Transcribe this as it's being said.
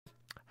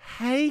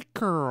Hey,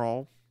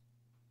 girl.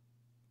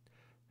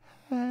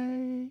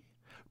 Hey.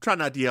 Try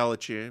not to yell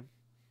at you.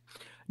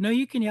 No,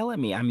 you can yell at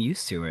me. I'm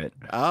used to it.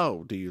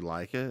 Oh, do you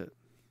like it?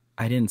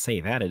 I didn't say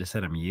that. I just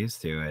said I'm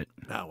used to it.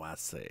 Oh, I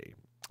see.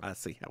 I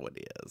see how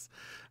it is.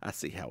 I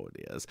see how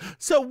it is.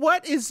 So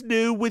what is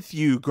new with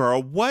you,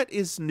 girl? What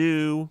is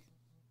new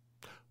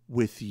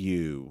with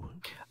you?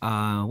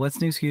 What's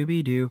new,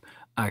 Scooby-Doo?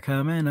 I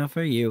coming up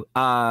for you.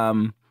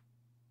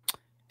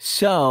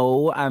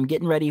 So I'm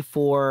getting ready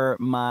for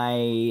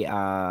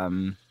my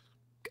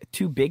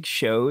two big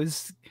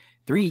shows,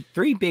 three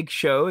big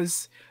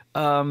shows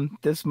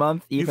this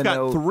month, You've even got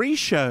though 3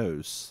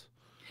 shows.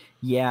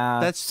 yeah,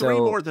 That's 3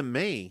 more than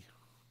me.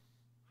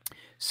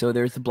 So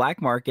there's the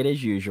Black Market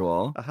as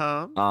usual.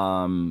 Uh-huh.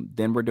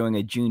 Then we're doing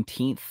a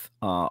Juneteenth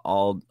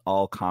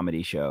all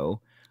comedy show.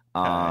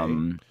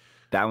 Okay.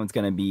 That one's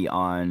gonna be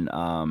on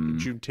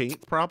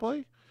Juneteenth,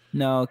 probably?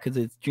 no, because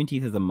it's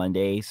Juneteenth is a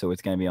Monday, so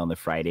it's gonna be on the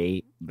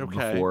Friday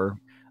Okay. before.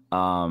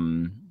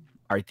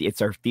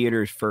 It's our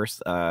theater's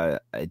first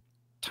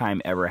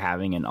time ever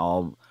having an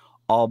all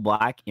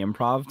black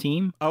improv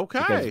team.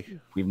 Okay.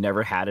 We've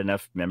never had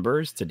enough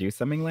members to do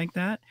something like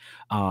that.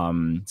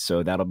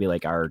 So that'll be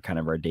like our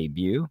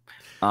debut.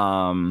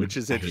 Which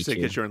is interesting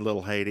because you're in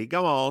Little Haiti.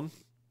 Go on.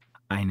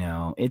 I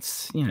know.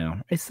 It's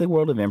the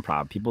world of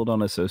improv. People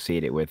don't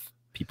associate it with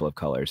people of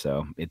color,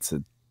 so it's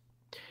a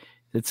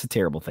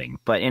terrible thing.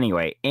 But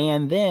anyway,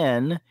 and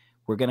then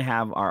we're gonna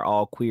have our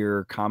all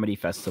queer comedy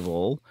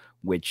festival,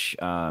 which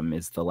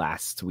is the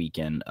last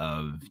weekend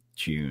of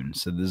June.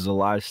 So there's a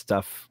lot of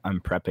stuff I'm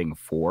prepping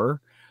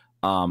for.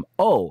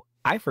 Oh,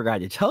 I forgot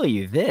to tell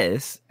you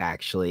this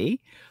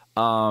actually.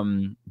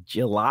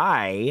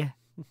 July,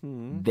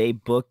 they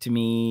booked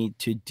me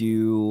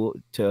to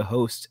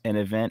host an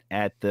event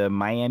at the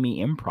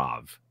Miami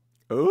Improv.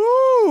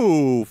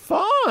 Ooh,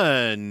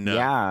 fun.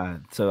 Yeah.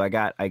 So I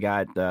got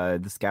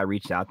this guy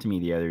reached out to me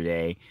the other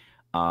day.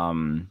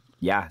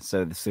 Yeah,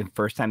 so this is the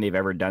first time they've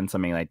ever done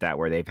something like that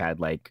where they've had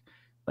like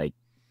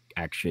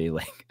actually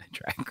like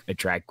a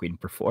drag queen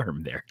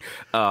perform there.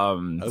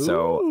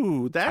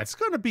 So that's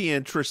going to be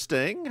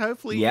interesting.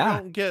 Hopefully you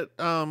don't get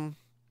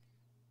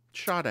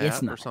shot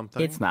at or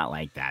something. It's not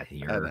like that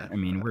here. I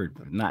mean, we're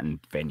not in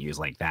venues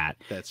like that.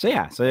 That's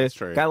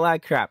true. Got a lot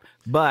of crap.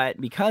 But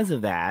because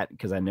of that,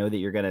 because I know that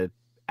you're going to,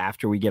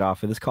 after we get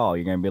off of this call,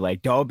 you're going to be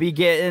like, don't be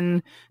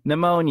getting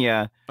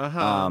pneumonia.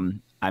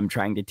 I'm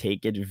trying to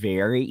take it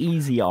very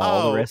easy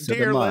all the rest of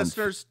the month.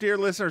 Dear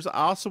listeners, I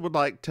also would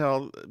like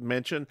to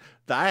mention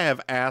that I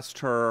have asked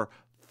her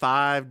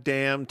 5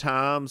 damn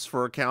times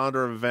for a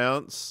calendar of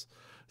events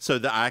so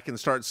that I can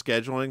start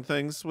scheduling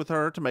things with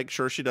her to make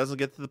sure she doesn't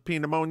get the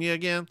pneumonia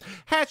again.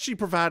 Had she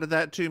provided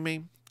that to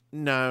me?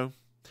 No.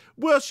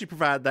 Will she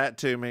provide that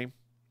to me?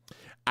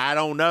 I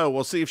don't know.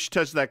 We'll see if she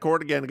touches that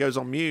cord again and goes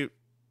on mute.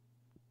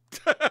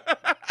 I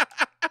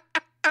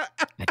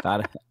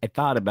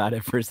thought about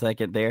it for a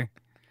second there.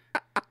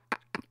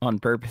 On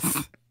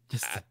purpose,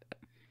 just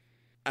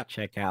to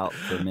check out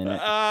for a minute.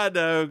 I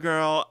know,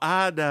 girl.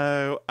 I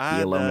know.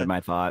 Be alone with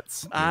my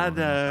thoughts. I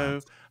know.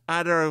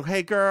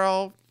 Hey,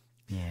 girl.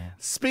 Yeah.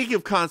 Speaking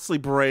of constantly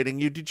berating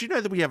you, did you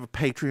know that we have a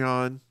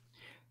Patreon?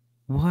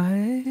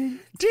 What?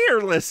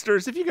 Dear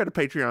listeners, if you go to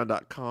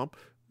patreon.com,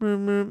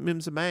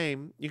 Mims and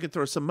Maim, you can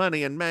throw some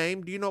money in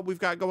Maim. Do you know what we've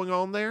got going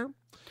on there?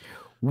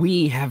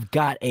 We have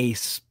got a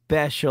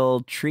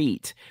special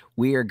treat.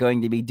 We are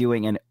going to be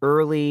doing an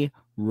early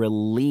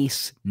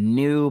release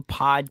new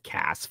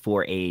podcast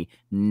for a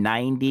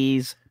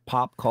 90s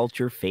pop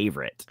culture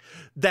favorite.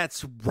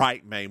 That's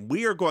right, Maim.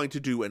 We are going to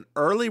do an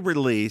early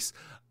release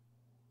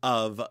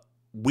of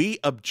We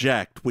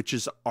Object, which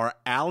is our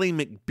Ally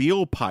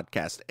McBeal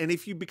podcast. And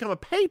if you become a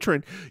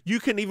patron, you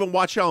can even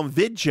watch it on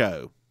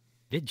Vidjo.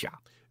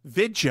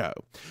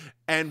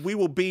 And we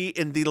will be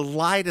in the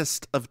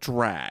lightest of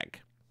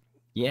drag.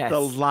 Yes. The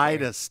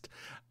lightest.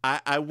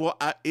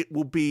 It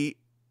will be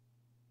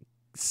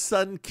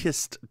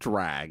sun-kissed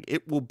drag.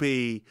 It will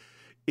be,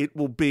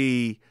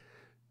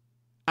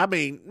 I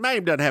mean,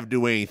 Maim doesn't have to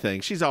do anything.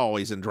 She's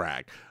always in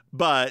drag.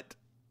 But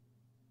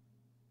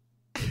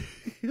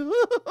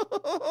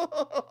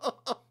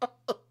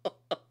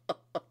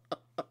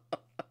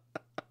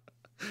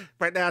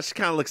right now she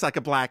kind of looks like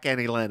a black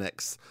Annie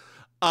Lennox.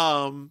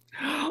 Oh,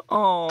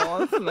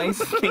 that's the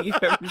nicest thing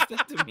you've ever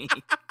said to me.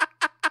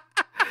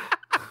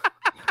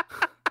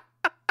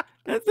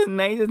 That's the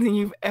nicest thing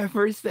you've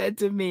ever said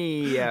to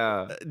me.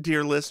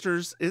 Dear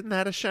listeners, isn't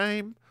that a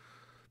shame?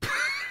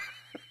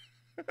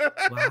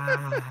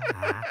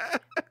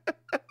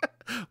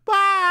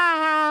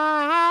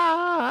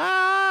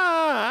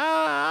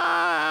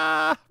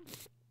 Wow.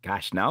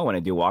 Gosh, now I want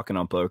to do Walking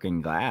on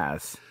Broken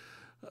Glass.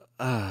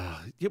 Well,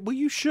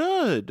 you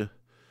should.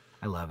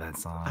 I love that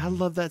song. I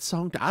love that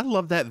song. I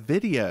love that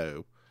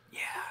video. Yeah.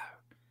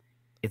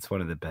 It's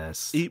one of the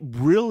best. It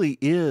really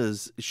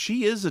is.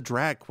 She is a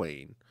drag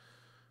queen.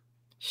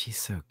 She's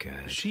so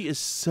good. She is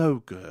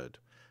so good.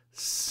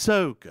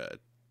 So good.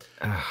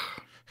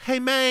 Hey,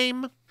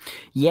 Maim.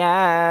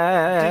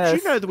 Yes.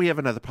 Did you know that we have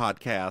another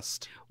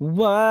podcast?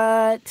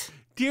 What?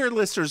 dear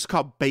listeners,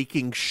 called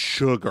Baking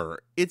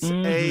Sugar. It's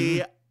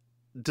a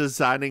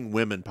designing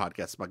women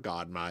podcast. My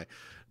God, my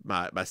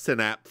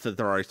synapses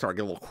are already starting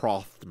to get a little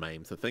crossed,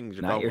 Maim. So things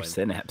are Not going. your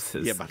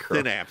synapses. Yeah, my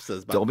girl.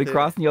 synapses. Don't be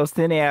crossing your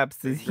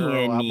synapses,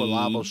 Girl, honey.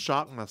 I will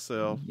shock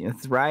myself.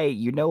 That's right.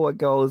 You know what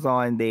goes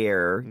on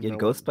there. You know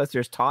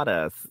Ghostbusters taught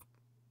us.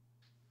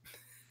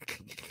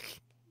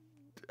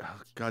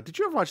 Oh, God, did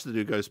you ever watch the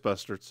new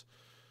Ghostbusters?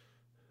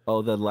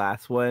 Oh, the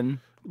last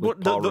one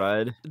with Paul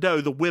Rudd?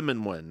 No, the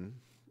women one.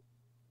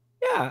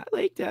 Yeah, I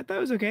liked that. That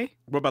was okay.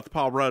 What about the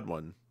Paul Rudd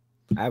one?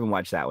 I haven't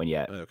watched that one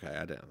yet. Okay,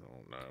 I don't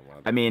know.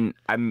 I mean,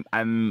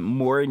 I'm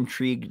more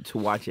intrigued to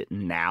watch it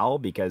now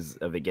because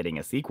of it getting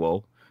a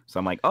sequel. So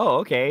I'm like, oh,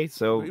 okay.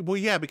 So, well,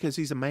 yeah, because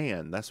he's a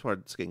man. That's why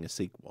it's getting a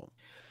sequel.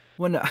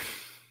 Well, no,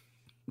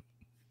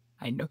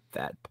 I know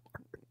that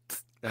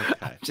part.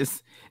 Okay.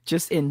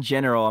 Just in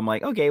general, I'm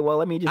like, okay, well,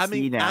 let me just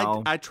see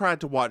now. I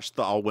tried to watch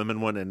the all women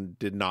one and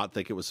did not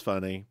think it was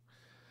funny.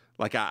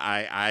 Like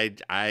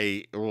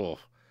it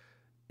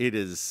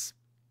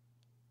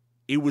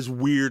was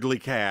weirdly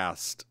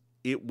cast.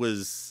 It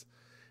was.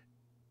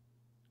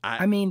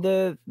 I mean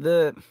the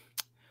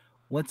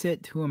what's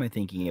it? Who am I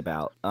thinking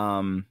about?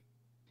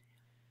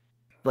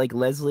 Like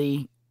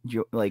Leslie,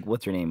 like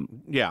what's her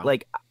name? Yeah.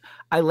 Like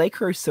I like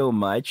her so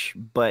much,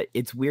 but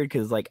it's weird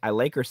because like I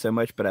like her so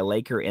much, but I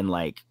like her in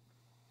like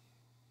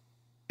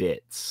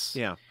bits.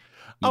 Yeah.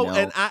 You know?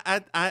 And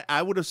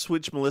I would have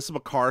switched Melissa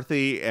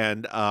McCarthy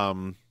and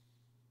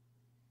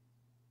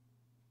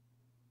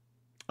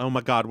oh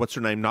my God, what's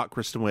her name? Not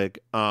Kristen Wiig.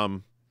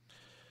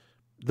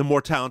 The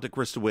more talented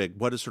Kristen Wiig.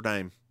 What is her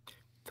name?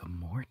 The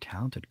more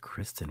talented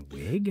Kristen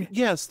Wiig?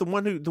 Yes, the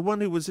one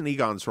who was in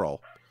Egon's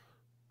role.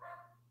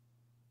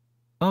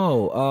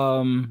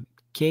 Oh,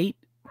 Kate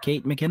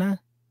McKenna?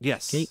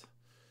 Yes. Kate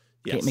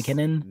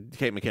McKinnon?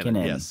 Kate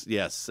McKinnon.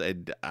 Yes.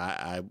 And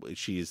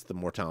she's the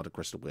more talented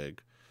Kristen Wiig.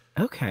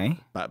 Okay.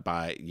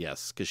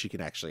 Yes, because she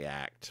can actually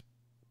act.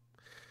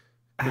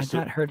 I've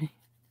not heard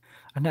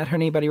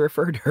anybody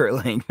refer to her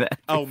like that.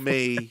 Oh,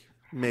 me.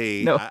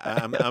 No.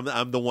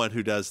 I'm the one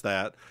who does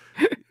that.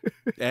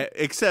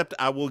 Except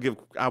I will give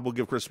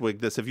Kristen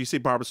Wiig this. Have you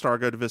seen Barbara Starr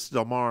go to Vista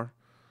Del Mar?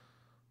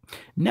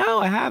 No,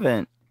 I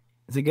haven't.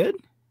 Is it good?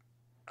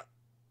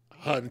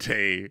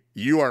 Hunty,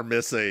 you are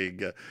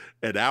missing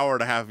an hour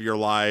and a half of your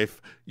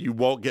life. You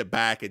won't get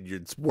back, and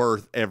it's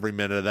worth every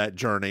minute of that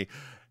journey.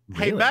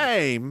 Really? Hey,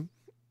 Maim.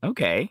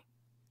 Okay.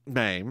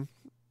 Maim.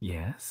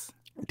 Yes.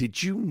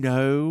 Did you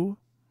know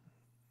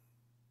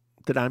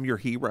that I'm your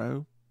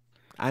hero?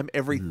 I'm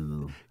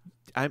everything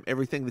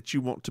that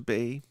you want to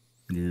be.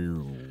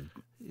 Ooh.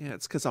 Yeah,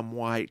 it's because I'm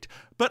white.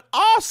 But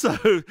also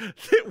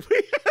that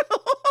we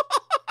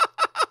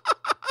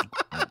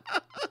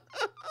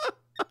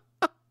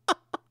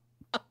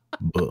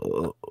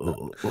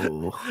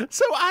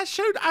So I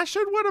showed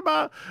one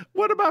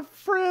of my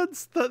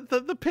friends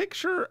the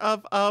picture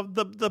of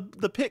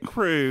the pit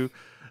crew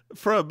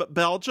from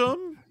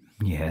Belgium.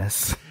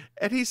 Yes.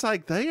 And he's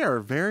like, they are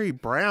very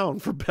brown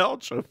for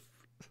Belgium.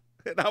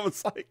 And I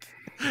was like,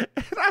 and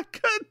I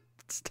couldn't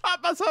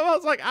stop myself. I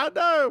was like, I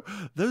know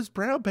those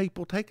brown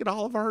people taking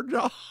all of our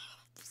jobs.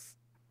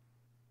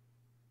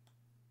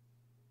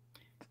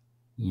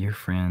 Your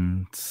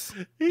friends,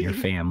 your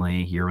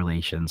family, your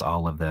relations,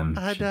 all of them.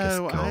 I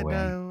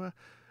know.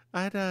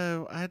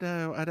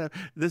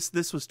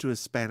 This was to a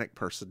Hispanic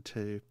person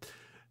too.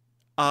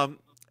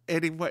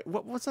 Anyway,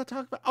 what was I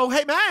talking about? Oh,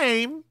 hey,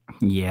 Maim.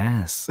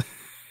 Yes.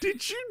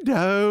 Did you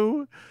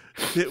know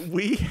that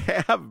we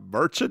have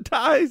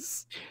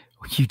merchandise?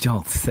 You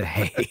don't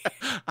say.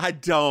 I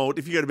don't.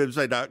 If you go to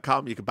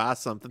mimsway.com, you can buy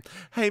something.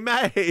 Hey,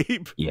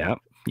 Maim. Yep.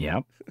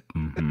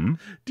 Mm-hmm.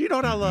 Do you know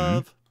what I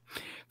love?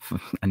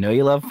 I know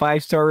you love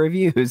 5-star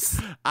reviews.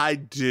 I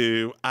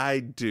do.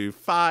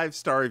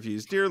 5-star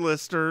reviews. Dear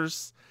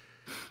listeners,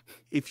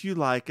 if you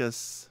like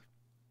us,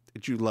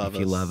 if you love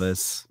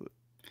us,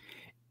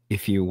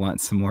 if you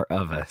want some more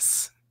of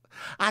us.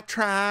 I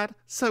tried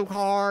so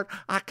hard.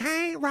 I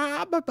can't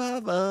ride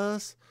above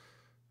us.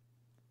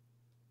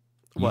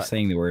 You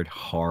saying the word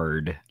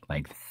hard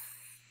like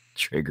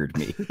triggered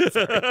me.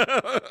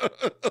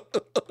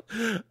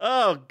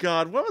 Oh,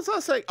 God. What was I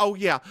saying? Oh,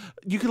 yeah.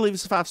 You can leave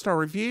us a 5-star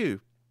review.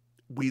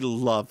 We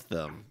love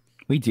them.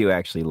 We do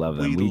actually love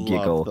them. We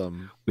giggle.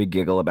 Them. We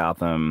giggle about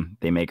them.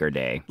 They make our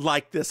day.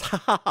 Like this. Ha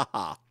ha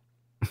ha.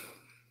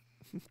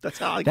 That's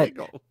how I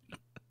giggle.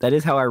 That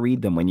is how I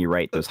read them when you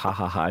write those ha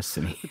ha ha's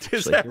to me.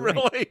 Is that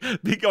really?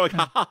 Right. Be going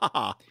ha ha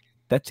ha.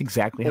 That's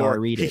exactly how I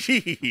read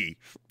it.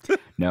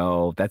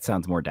 No, that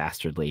sounds more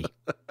dastardly.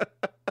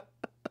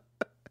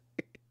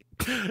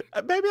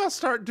 Maybe I'll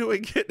start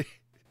doing it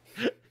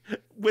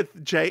with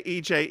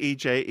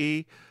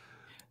Jejejej.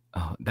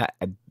 Oh,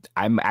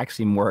 I'm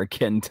actually more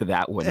akin to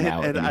that one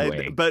now.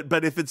 Anyway.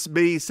 But if it's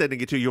me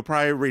sending it to you, you'll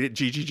probably read it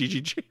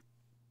GGGGG.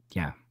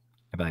 Yeah,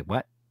 I'd be like,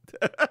 what?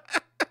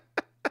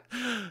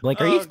 Like,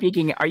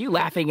 are you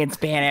laughing in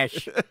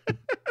Spanish?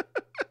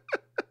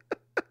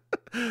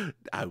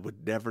 I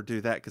would never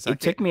do that because it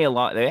took me a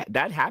lot.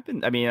 That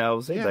happened. I mean, I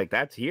was saying like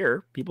that's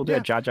here. People do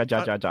it. Ja.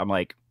 I'm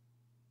like,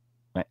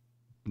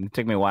 It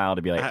took me a while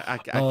to be like, I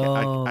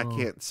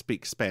can't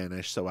speak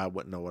Spanish, so I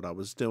wouldn't know what I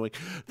was doing.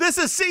 This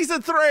is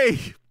season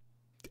 3,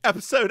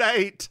 episode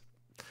 8,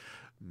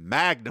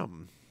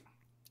 Magnum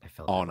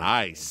on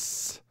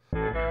Ice.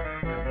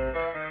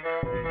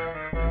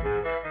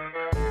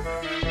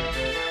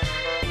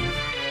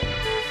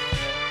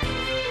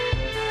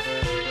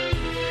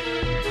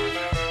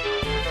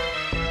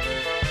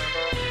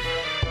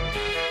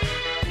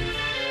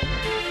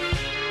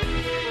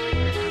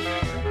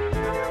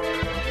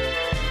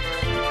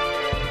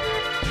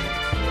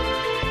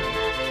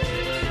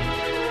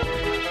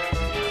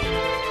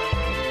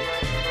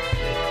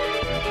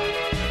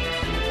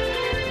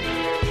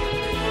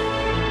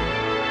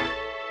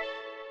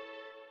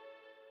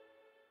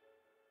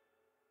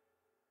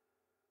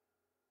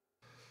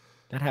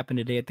 That happened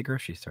today at the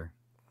grocery store.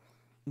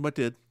 What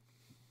did?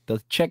 The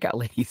checkout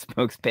lady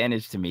spoke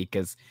Spanish to me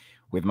because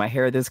with my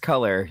hair this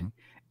color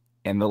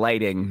and the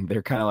lighting,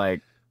 they're kind of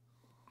like,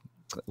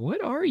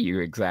 what are you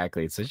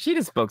exactly? So she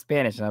just spoke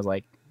Spanish, and I was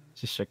like,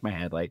 just shook my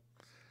head like,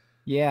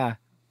 yeah.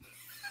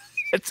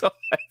 That's all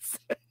I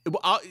said.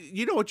 Well,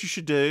 you know what you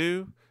should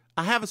do?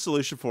 I have a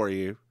solution for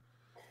you.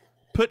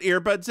 Put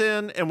earbuds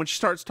in, and when she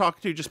starts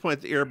talking to you, just point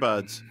at the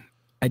earbuds.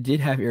 I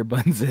did have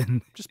earbuds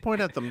in. Just point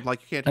at them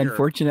like you can't hear.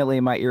 Unfortunately,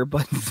 my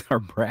earbuds are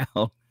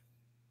brown.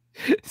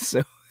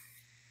 So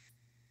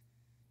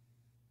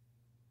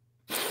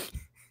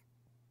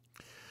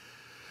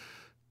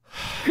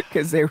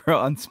because they were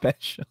on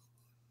special.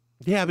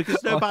 Yeah,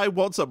 because nobody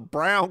wants a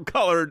brown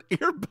colored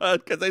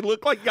earbud because they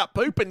look like you got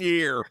poop in your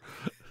ear.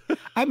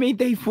 I mean,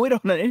 they would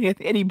on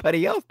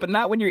anybody else, but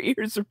not when your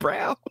ears are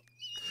brown.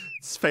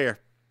 It's fair.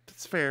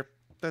 That's fair.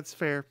 That's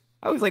fair.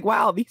 I was like,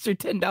 wow, these are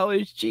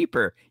 $10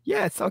 cheaper.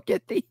 Yes, I'll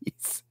get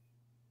these.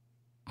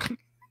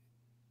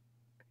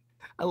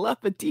 I love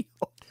a deal.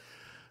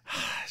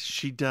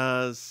 She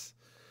does.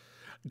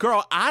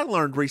 Girl, I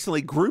learned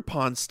recently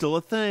Groupon's still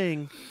a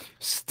thing.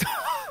 Stop.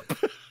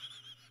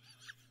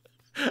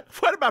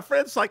 One of my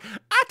friends was like,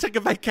 I took a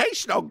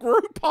vacation on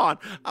Groupon.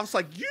 I was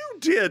like, you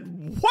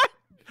did what?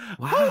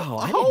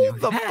 Wow,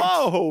 Hold the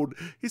phone.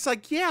 He's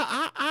like, yeah,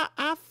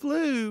 I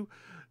flew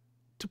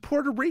to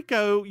Puerto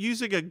Rico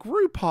using a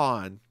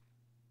Groupon.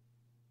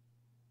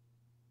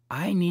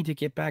 I need to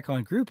get back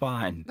on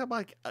Groupon. I'm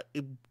like,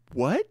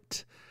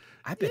 what?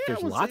 I bet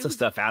there's lots of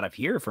stuff out of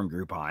here from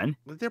Groupon.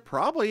 There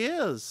probably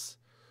is.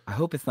 I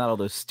hope it's not all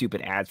those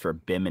stupid ads for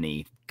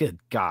Bimini. Good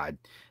God.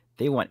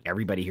 They want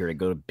everybody here to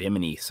go to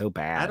Bimini so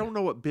bad. I don't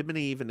know what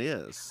Bimini even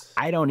is.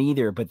 I don't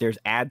either, but there's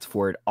ads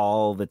for it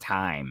all the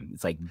time.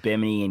 It's like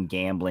Bimini and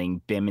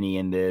gambling, Bimini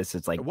and this.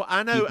 It's like, well,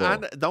 I know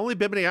the only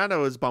Bimini I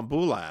know is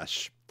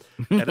Bambulash.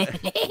 And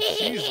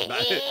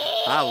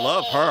I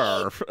love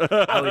her.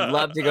 I would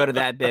love to go to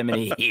that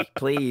Bimini.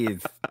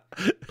 Please.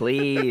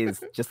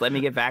 Please. Just let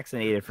me get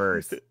vaccinated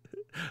first.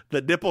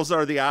 The nipples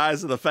are the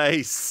eyes of the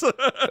face.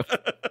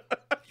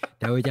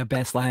 That was your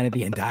best line of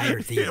the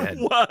entire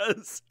season.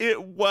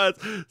 It was.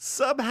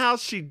 Somehow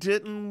she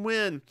didn't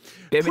win.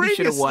 Bimini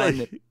should have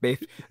won.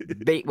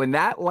 When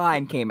that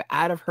line came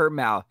out of her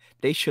mouth,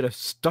 they should have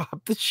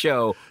stopped the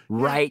show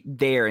right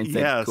there and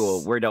said, yes.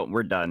 Cool, we're done.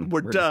 We're done.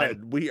 We're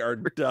done. We are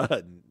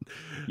done.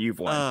 You've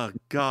won. Oh,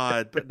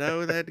 God. But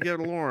no, they had to go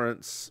to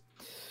Lawrence.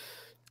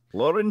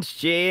 Lawrence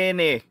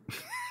Cheney.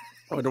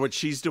 I wonder what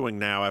she's doing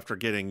now after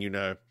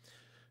getting,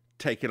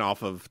 taken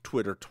off of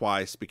Twitter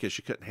twice because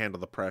she couldn't handle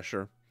the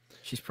pressure.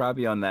 She's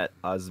probably on that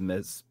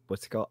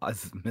what's it called?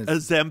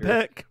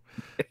 Ozempic?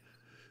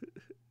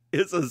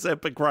 Is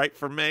Ozempic right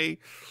for me?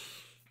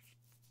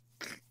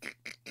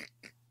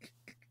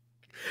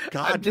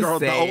 God, girl,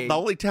 the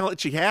only talent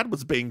she had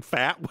was being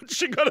fat. What's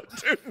she going to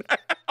do now?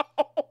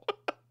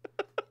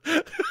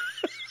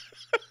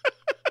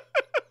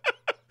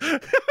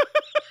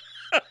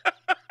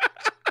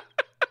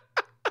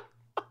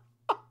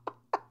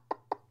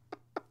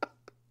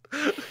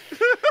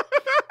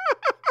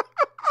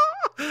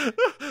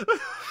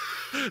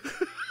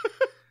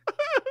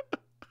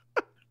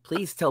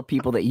 Please tell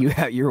people that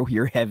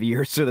you're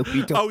heavier so that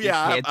we don't. Oh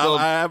yeah,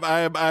 I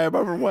am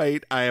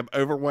overweight. I am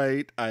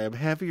overweight. I am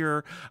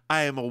heavier.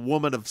 I am a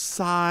woman of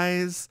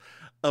size,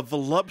 a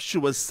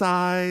voluptuous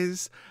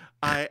size.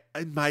 My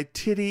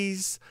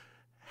titties,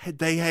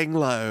 they hang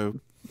low.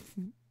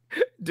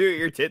 Do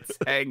your tits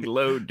hang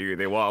low? Do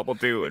they wobble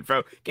to and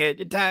fro? Can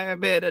you tie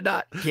 'em in a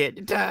knot? Can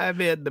you tie 'em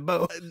in the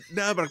bow?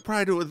 No, but I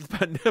probably do it with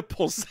my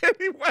nipples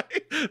anyway.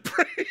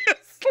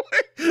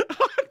 Previously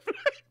on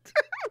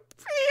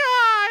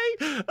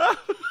PI.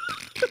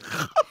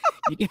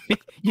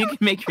 You can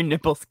make your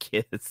nipples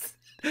kiss.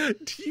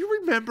 Do you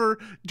remember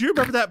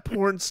that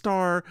porn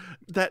star,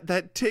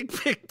 that tick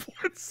pic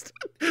porn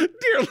star?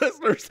 Dear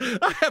listeners,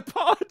 I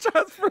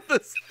apologize for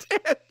this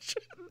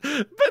tangent,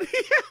 but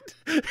he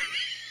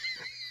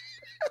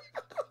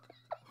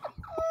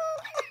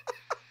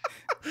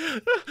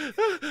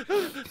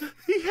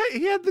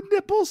had the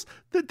nipples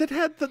that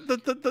had the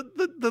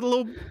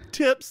little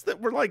tips that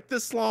were like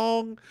this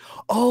long.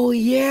 Oh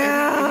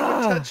yeah,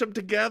 and you could touch them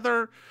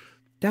together.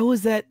 That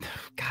was that.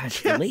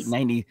 Gosh, the Yes.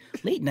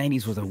 late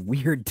 90s was a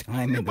weird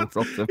time in the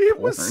world of It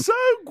porn. was so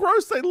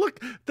gross. They look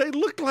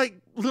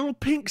like little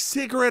pink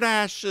cigarette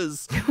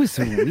ashes. It was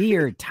a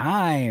weird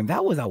time.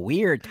 That was a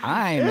weird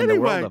time in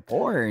the world of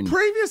porn.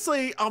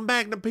 Previously on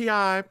Magnum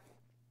PI,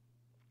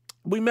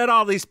 we met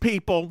all these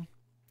people.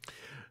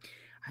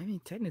 I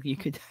mean, technically,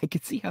 I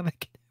could see how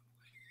that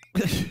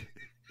could.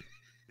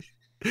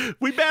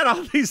 We met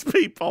all these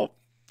people.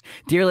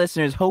 Dear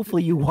listeners,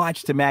 hopefully you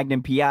watched the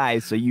Magnum PI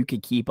so you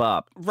could keep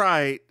up.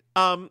 Right.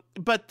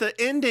 But the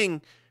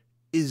ending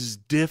is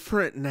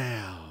different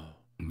now.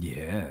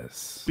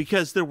 Yes.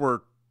 Because there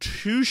were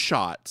 2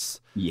 shots.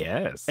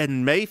 Yes.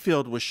 And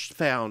Mayfield was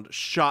found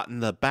shot in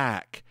the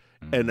back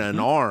and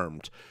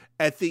unarmed.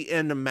 At the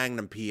end of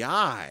Magnum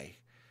PI,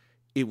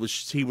 he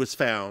was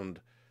found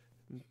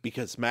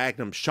because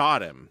Magnum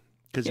shot him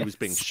because he was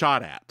being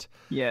shot at.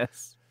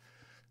 Yes.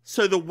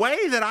 So the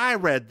way that I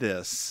read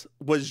this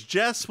was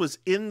Jess was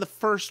in the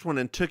first one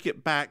and took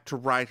it back to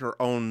write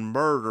her own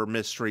murder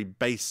mystery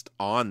based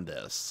on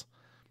this.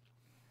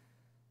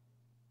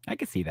 I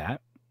could see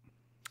that.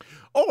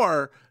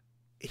 Or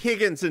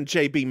Higgins and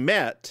JB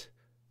met,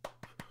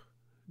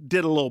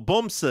 did a little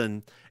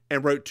boomsin,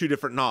 and wrote 2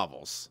 different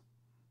novels.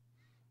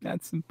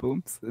 That's some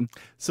boomsin.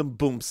 Some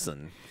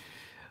boomsin.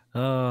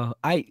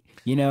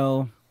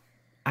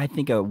 I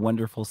think a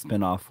wonderful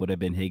spinoff would have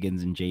been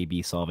Higgins and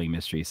JB solving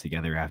mysteries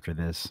together after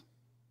this.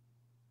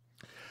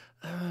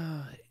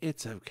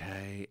 It's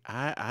okay.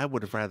 I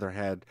would have rather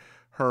had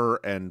her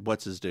and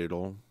what's his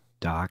doodle?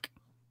 Doc.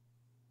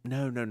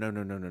 No.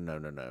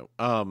 McGraw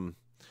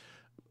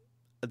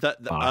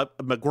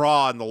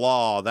and the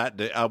Law.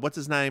 What's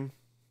his name?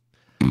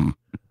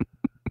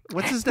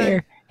 What's his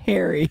name?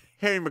 Harry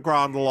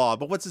McGraw and the Law.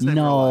 But what's his name?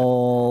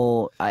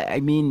 No,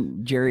 I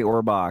mean Jerry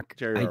Orbach.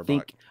 I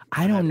think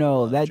I don't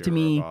know that Jerry to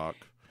me Orbach.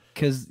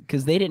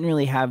 because they didn't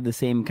really have the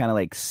same kind of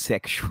like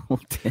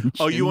sexual tension.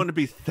 Oh, you want to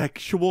be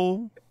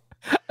sexual?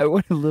 I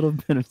want a little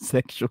bit of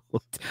sexual.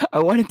 I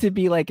want it to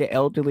be like an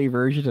elderly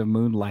version of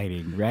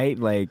Moonlighting, right?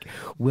 Like,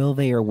 will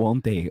they or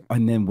won't they?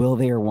 And then will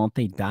they or won't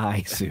they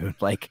die soon?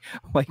 like,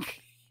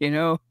 you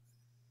know,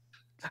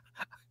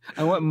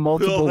 I want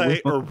multiple. Will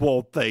they or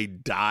won't they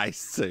die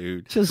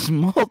soon? Just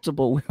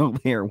multiple will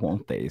they or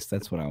won't theys.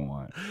 That's what I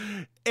want.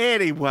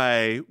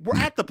 Anyway, we're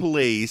at the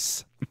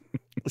police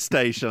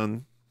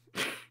station.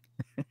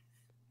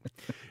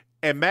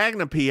 And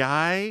Magnum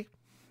PI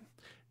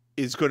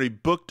is going to be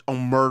booked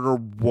on murder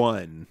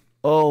 1.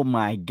 Oh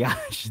my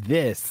gosh,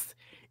 this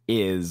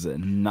is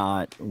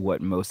not what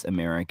most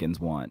Americans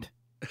want.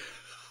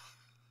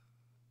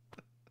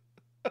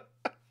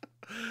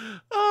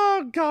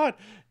 Oh, God.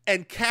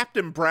 And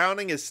Captain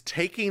Browning is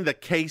taking the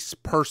case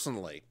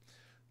personally.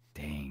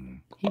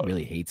 Dang. He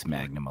really hates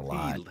Magnum a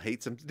lot. He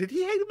hates him. Did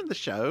he hate him in the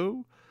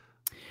show?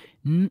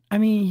 I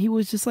mean, he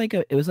was just like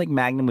it was like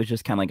Magnum was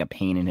just kind of like a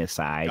pain in his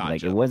side. Gotcha.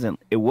 Like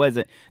it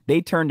wasn't,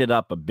 they turned it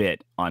up a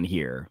bit on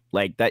here.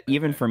 Like that,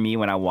 even for me,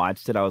 when I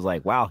watched it, I was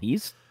like, wow,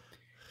 his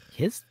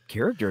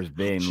character's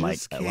been like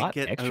a lot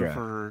get extra.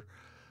 Over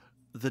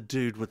the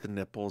dude with the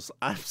nipples.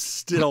 I'm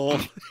still,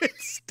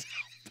 it's still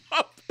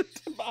popping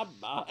to my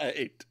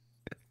mind.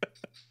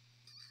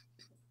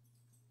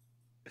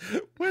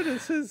 What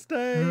is his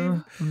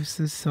name? I'm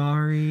so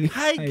sorry.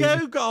 Hey,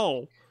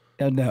 Google.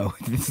 Oh, no,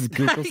 this is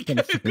Google's Hey,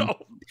 gonna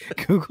Google.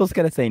 say, Google's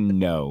gonna say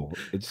no.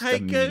 It's Hey,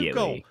 immediately.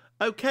 Google.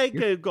 Okay,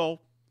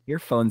 Google. Your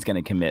phone's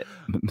gonna commit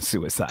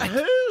suicide.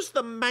 Who's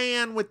the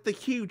man with the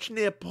huge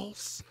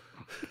nipples?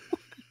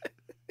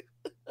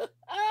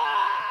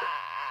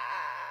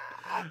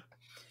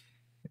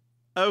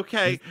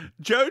 Okay,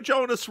 Joe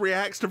Jonas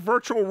reacts to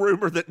virtual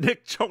rumor that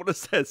Nick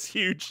Jonas has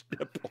huge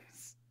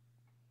nipples.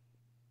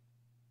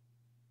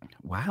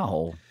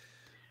 Wow.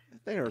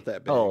 They aren't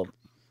that big. Oh,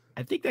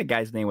 I think that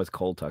guy's name was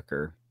Cole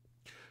Tucker.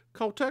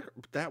 Cole Tucker,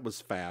 that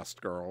was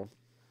fast, girl.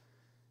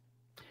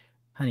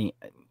 Honey,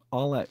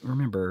 all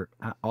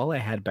I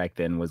had back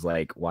then was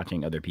like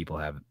watching other people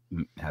have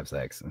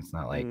sex. It's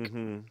not like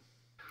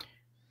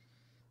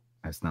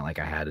it's not like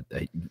I had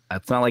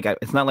it's not like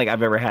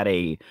I've ever had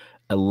a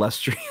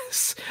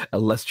illustrious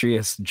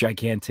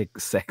gigantic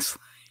sex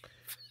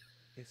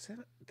life.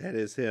 That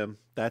is him.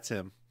 That's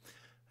him.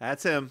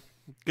 That's him.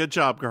 Good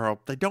job, girl.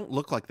 They don't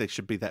look like they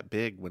should be that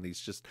big when he's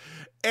just.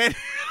 And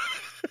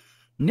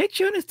Nick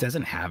Jonas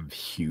doesn't have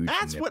huge.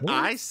 That's nipples. what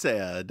I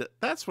said.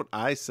 That's what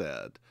I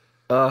said.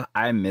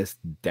 I missed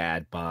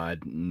dad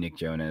bod Nick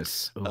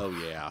Jonas. Oof. Oh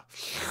yeah.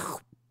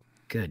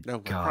 Good No,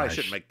 gosh. I probably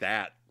shouldn't make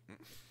that.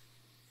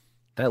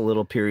 That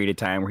little period of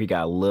time where he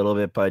got a little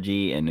bit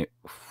pudgy and.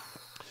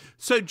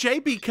 So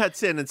JB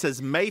cuts in and says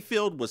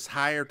Mayfield was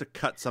hired to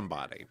cut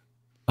somebody.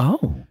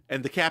 Oh.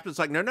 And the captain's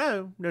like,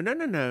 no.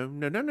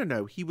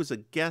 He was a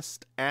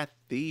guest at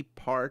the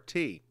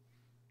party.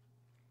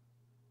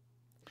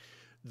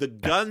 The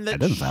gun that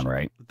doesn't sound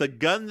right. The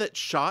gun that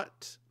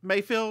shot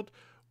Mayfield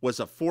was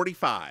a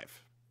 .45,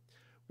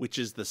 which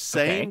is the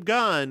same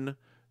gun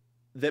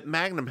that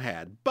Magnum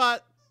had,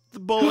 but the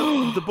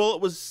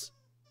bullet was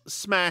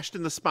smashed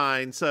in the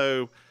spine,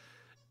 so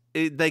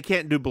they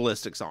can't do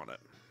ballistics on it.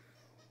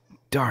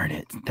 darn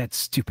it. That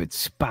stupid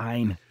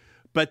spine.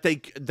 But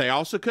they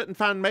also couldn't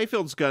find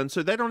Mayfield's gun,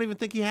 so they don't even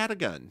think he had a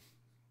gun.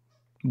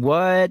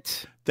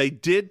 What? They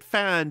did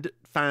find.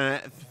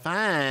 Girl,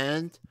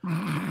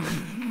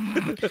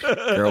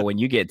 when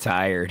you get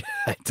tired,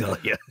 I tell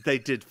you. They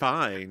did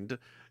find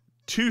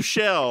 2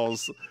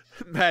 shells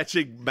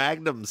matching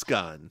Magnum's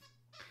gun.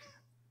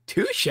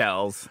 2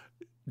 shells?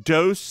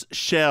 Dose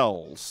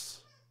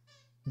shells.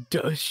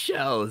 Dose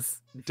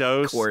shells.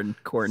 Dose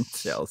corn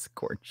shells.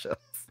 Corn shells.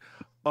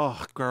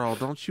 Oh, girl,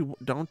 don't you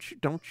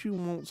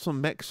want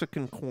some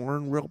Mexican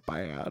corn real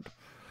bad?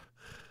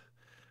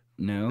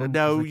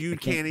 No, you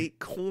can't eat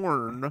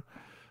corn.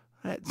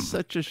 That's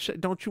such a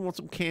don't you want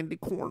some candy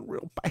corn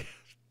real bad?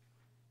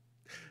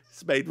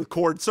 It's made with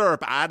corn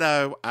syrup. I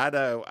know.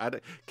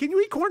 Can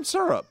you eat corn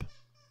syrup?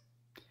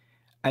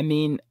 I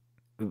mean,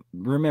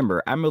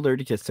 remember, I'm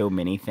allergic to so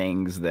many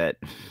things that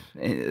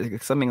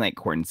something like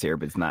corn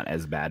syrup is not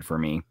as bad for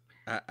me.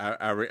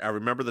 I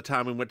remember the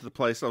time we went to the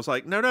place. And I was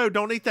like, no,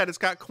 don't eat that. It's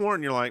got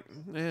corn. You're like,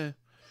 eh.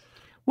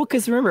 Well,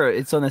 because remember,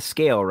 it's on a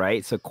scale,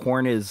 right? So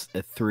corn is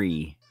a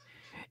 3.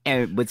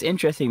 And what's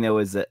interesting, though,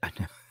 is that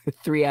a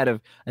 3 out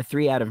of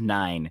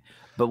 9.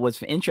 But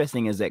what's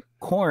interesting is that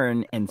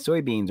corn and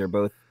soybeans are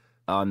both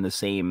on the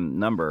same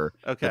number.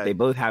 Okay. But they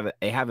both have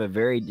a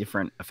very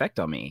different effect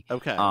on me.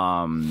 Okay.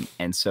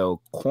 And so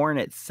corn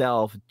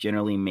itself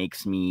generally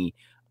makes me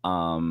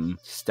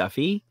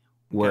stuffy,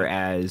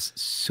 whereas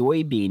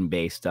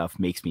soybean-based stuff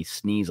makes me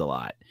sneeze a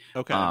lot.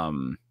 Okay.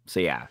 So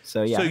yeah.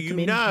 So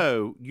you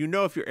know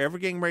if you're ever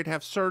getting ready to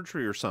have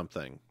surgery or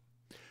something,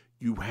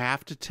 you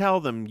have to tell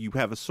them you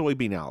have a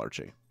soybean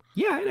allergy.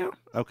 Yeah, I know.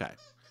 Okay.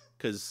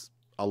 Because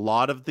a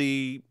lot of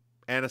the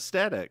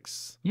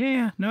anesthetics.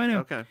 Yeah, no, I know.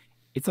 Okay.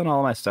 It's on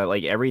all my stuff.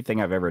 Like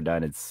everything I've ever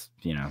done, it's,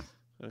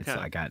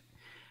 Okay.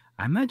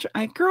 I'm not,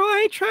 girl,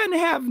 I ain't trying to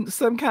have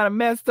some kind of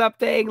messed up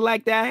thing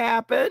like that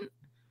happen.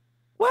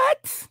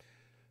 What?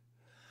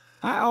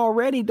 I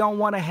already don't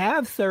want to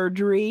have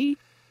surgery.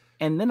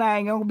 And then I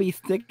ain't going to be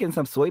sticking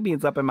some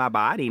soybeans up in my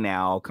body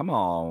now. Come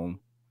on.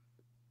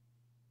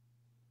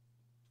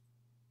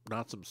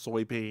 Not some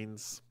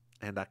soybeans.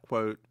 And I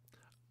quote,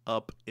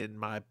 up in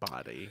my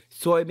body.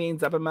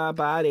 Soybeans up in my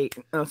body.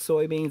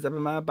 Soybeans up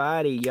in my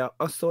body. Yo,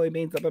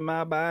 soybeans up in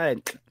my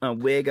body.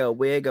 Wiggle,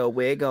 wiggle,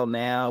 wiggle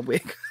now.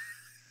 Wiggle.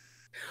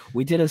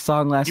 We did a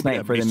song last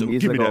night for the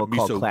musical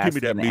called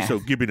Classy and Assy.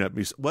 Give me that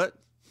miso. What?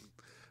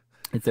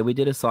 It said we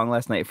did a song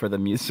last night for the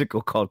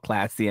musical called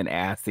Classy and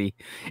Assy.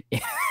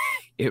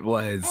 It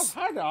was. Oh,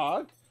 hi,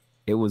 dog.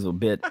 It was a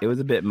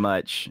bit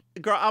much.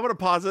 Girl, I'm gonna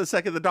pause it a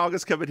second. The dog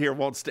is coming here,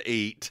 wants to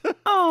eat.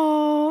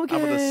 Oh, okay.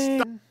 I'm gonna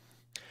stop.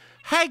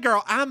 Hey,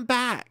 girl, I'm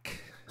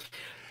back.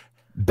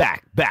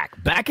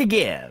 Back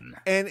again.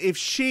 And if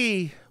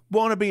she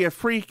want to be a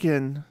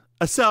freaking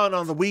a selling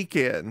on the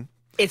weekend,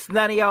 it's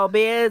none of your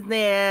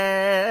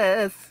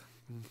business.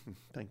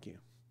 Thank you.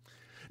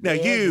 Now,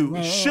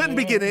 you shouldn't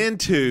be getting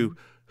into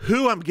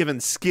who I'm giving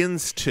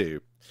skins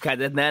to. Because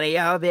it's none of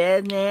your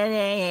business.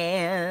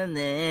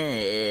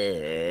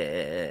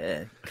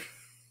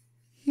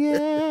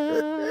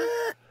 Yeah.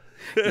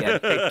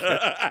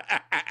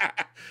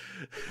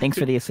 Thanks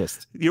for the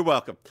assist. You're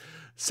welcome.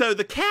 So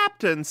the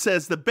captain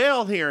says the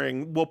bail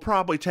hearing will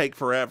probably take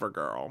forever,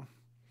 girl.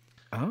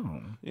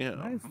 Oh. Yeah.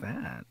 Why is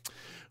that?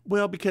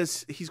 Well,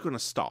 because he's going to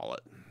stall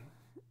it.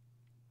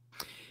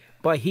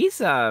 But he's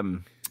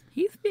being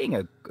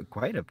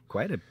quite a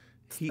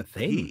thing. He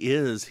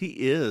is.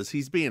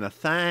 He's being a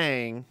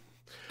thing.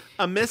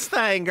 A miss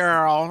thing,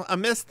 girl. A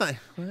miss thing.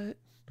 What?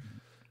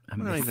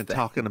 I'm not even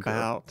talking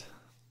about.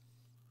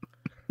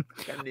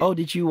 Oh,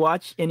 did you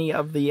watch any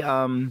of the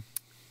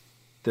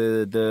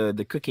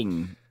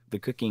cooking,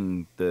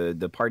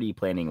 the party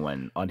planning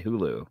one on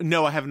Hulu?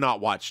 No, I have not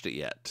watched it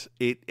yet.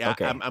 Okay.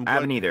 I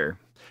haven't either.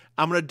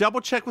 I'm going to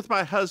double check with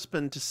my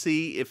husband to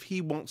see if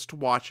he wants to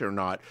watch it or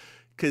not.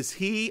 Because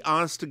he,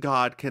 honest to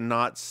God,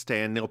 cannot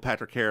stand Neil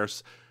Patrick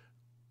Harris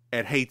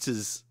and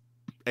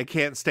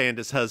can't stand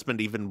his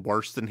husband even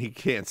worse than he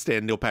can't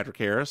stand Neil Patrick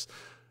Harris,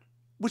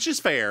 which is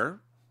fair.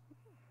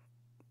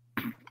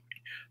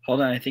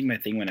 Hold on, I think my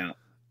thing went out.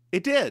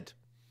 It did.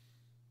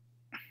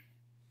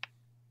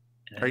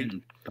 Are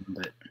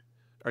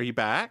you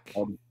back?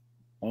 Hold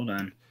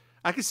on.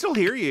 I can still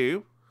hear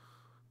you.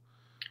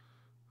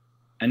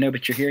 I know,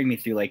 but you're hearing me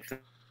through like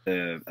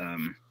the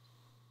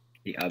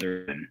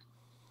other one.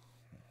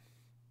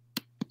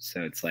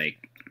 So it's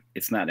like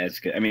it's not as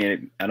good. I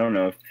mean, I don't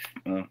know if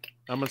I'm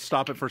gonna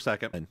stop it for a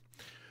second.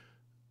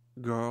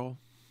 Girl,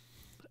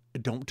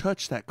 don't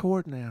touch that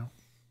cord now.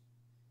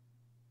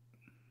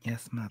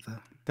 Yes, mother.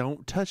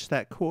 Don't touch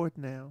that cord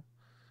now.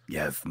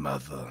 Yes,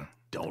 mother.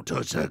 Don't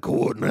touch that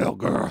cord now,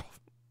 girl.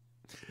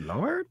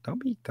 Lord,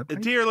 don't be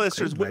dear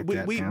listeners, like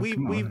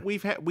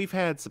we've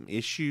had some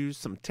issues,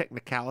 some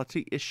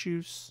technicality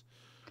issues.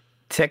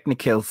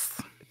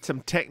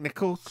 Some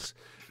technicals.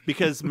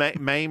 Because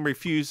Maim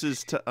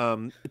refuses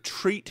to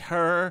treat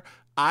her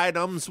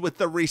items with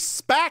the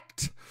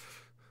respect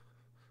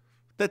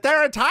that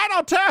they're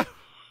entitled to.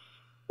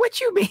 What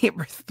you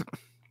mean?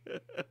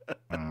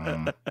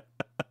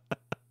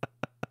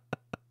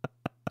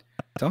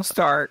 Don't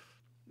start.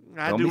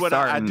 I do what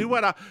I.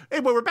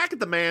 Anyway, we're back at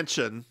the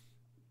mansion.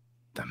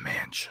 The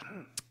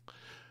mansion.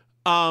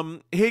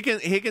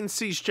 Higgins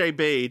sees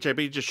JB.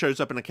 JB just shows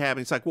up in a cab.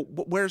 And he's like, well,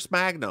 "Where's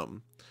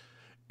Magnum?"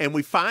 And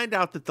we find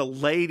out that the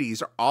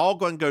ladies are all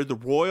going to go to the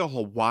Royal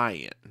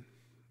Hawaiian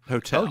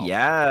Hotel. Oh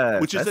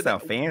yeah, which is so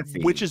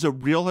fancy. Which is a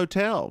real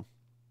hotel.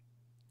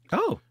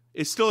 Oh,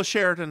 it's still a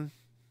Sheraton.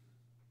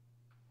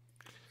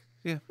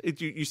 Yeah,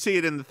 you see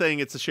it in the thing.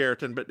 It's a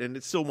Sheraton, and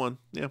it's still one.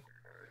 Yeah,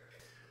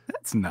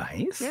 that's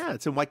nice. Yeah,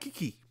 it's in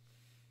Waikiki.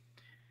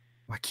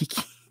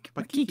 Waikiki.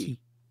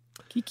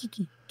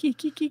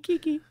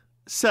 Kiki.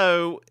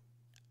 So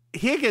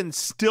Higgins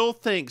still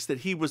thinks that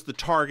he was the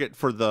target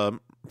for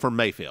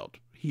Mayfield.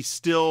 He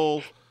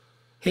still.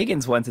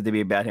 Higgins wants it to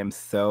be about him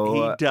so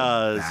he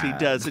does. bad. He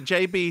does. And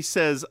JB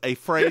says a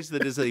phrase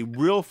that is a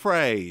real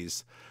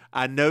phrase.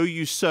 I know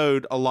you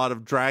sewed a lot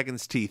of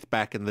dragon's teeth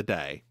back in the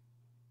day.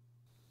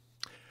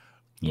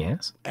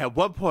 Yes. At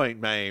one point,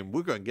 Maim,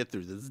 we're going to get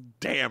through this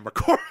damn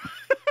recording.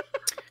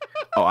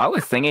 Oh, I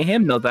was singing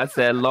hymnals. I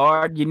said,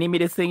 Lord, you need me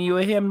to sing you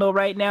a hymnal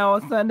right now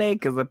on Sunday?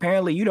 Because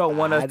apparently you don't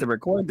want us to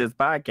record this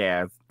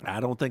podcast.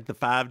 I don't think the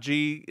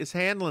 5G is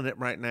handling it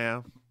right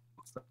now.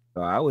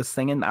 So I was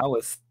singing a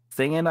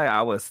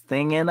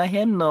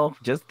hymnal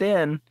just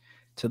then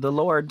to the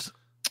Lord.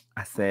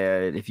 I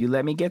said, if you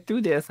let me get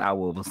through this, I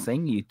will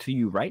sing you to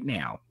you right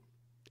now.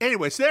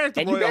 Anyway, so they're at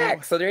the Royal.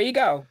 Back, so there you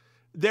go.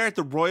 They're at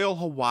the Royal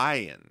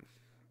Hawaiian.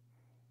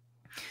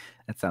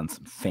 That sounds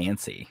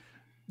fancy.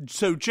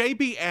 So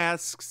JB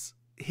asks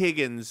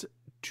Higgins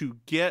to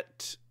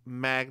get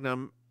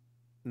Magnum.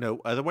 No,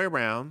 other way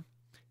around.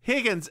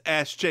 Higgins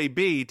asks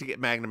JB to get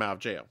Magnum out of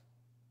jail.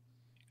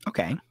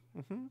 Okay.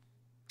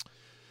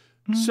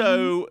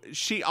 So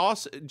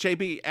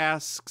JB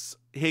asks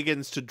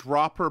Higgins to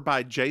drop her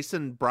by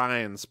Jason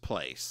Bryan's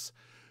place,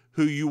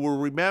 who you will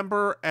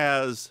remember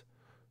as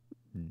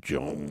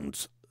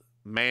Jones'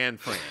 man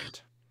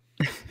friend.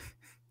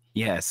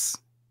 Yes.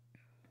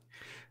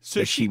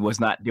 So she was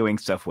not doing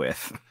stuff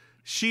with.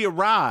 She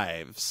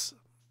arrives.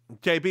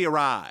 JB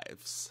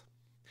arrives.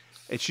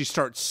 And she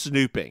starts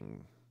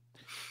snooping.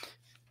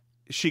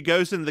 She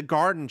goes in the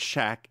garden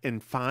shack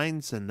and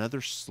finds another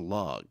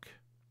slug.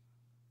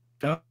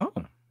 Oh.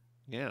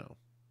 Yeah.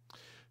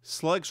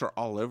 Slugs are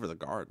all over the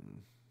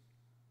garden.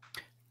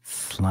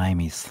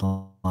 Slimy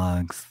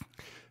slugs.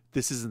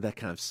 This isn't that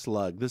kind of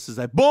slug. This is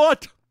a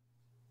bullet.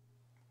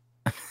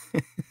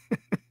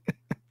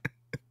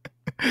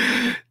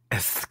 A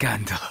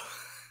scandal.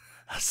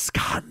 A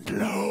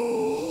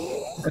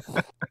scandal.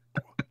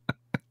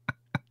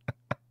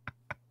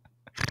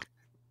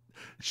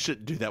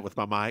 Shouldn't do that with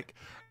my mic.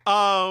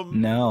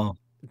 No.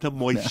 The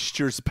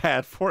moisture's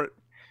bad for it.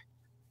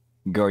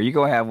 Girl, you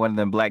gonna have one of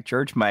them black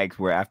church mics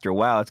where after a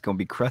while it's gonna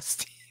be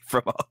crusty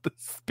from all the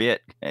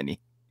spit,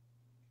 honey.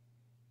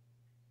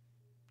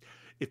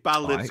 If my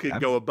lips could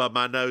go above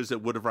my nose,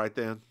 it would have right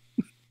then.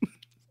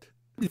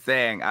 Just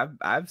saying,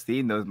 I've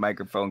seen those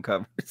microphone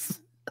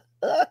covers.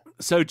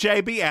 So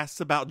JB asks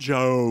about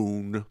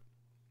Joan.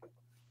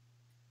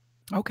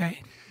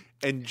 Okay.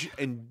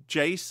 And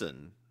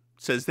Jason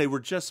says they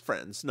were just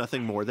friends,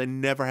 nothing more. They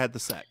never had the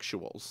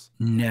sexuals.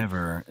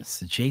 Never.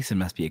 So Jason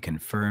must be a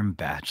confirmed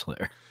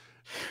bachelor.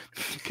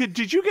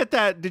 Did you get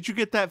that? Did you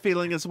get that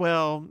feeling as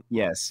well?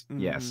 Yes.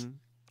 Mm-hmm. Yes.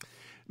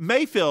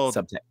 Mayfield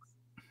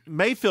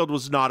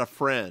was not a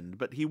friend,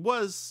 but he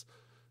was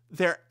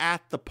there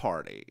at the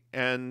party,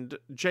 and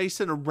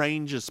Jason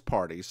arranges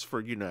parties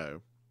for,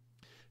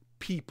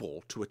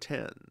 people to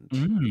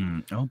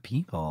attend. Oh,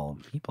 people,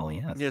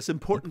 yes. Yes,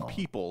 important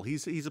people.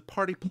 He's a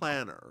party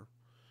planner.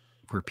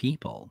 For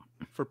people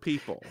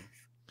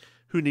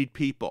who need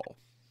people.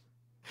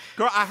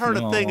 Girl, I heard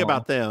a thing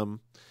about them.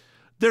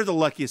 They're the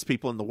luckiest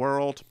people in the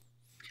world.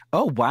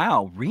 Oh,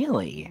 wow.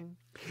 Really?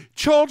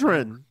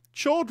 Children.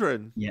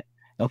 Yeah.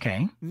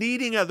 Okay.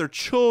 Needing other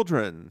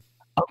children.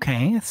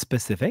 Okay.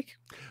 Specific.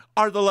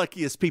 Are the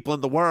luckiest people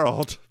in the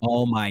world.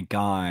 Oh, my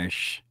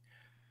gosh.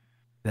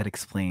 That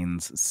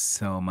explains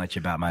so much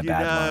about my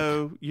bad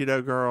luck.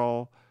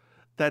 Girl,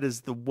 that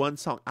is the one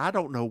song. I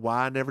don't know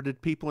why I never did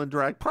People in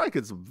Drag. Probably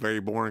because it's a very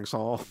boring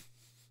song.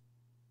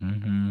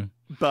 Mm-hmm.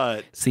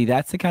 But see,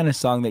 that's the kind of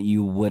song that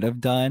you would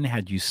have done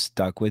had you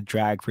stuck with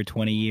drag for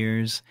 20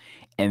 years.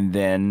 And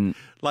then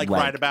like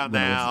right about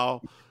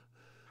now.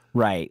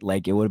 Right.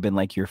 Like it would have been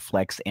like your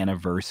Flex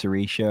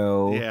anniversary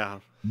show. Yeah.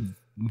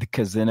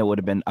 Because then it would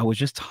have been, I was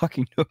just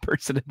talking to a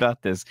person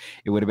about this.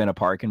 It would have been a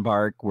park and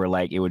bark where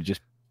like it would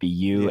just be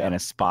you and a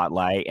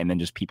spotlight and then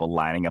just people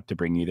lining up to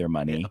bring you their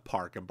money. Yeah, a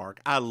park and bark.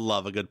 I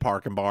love a good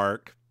park and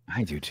bark.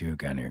 I do too,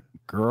 Gunner.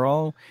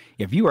 Girl,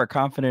 if you are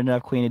confident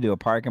enough, Queen, to do a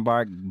park and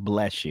bark,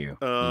 bless you.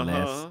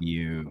 Bless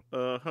you.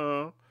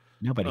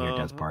 Nobody here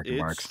does park and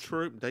barks. It's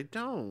true. They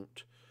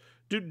don't.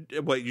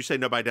 Dude, wait, you say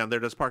nobody down there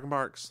does park and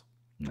barks?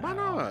 No. Why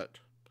not?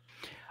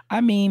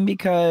 I mean,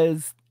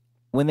 because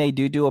when they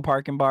do a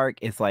park and bark,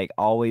 it's like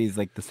always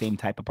like the same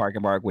type of park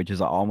and bark, which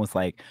is almost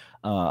like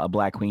a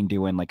black queen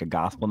doing like a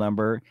gospel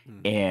number.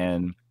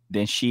 And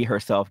then she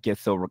herself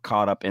gets so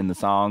caught up in the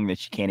song that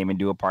she can't even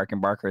do a park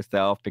and bark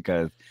herself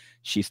because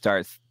she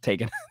starts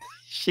taking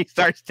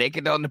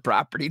on the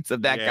properties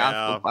of that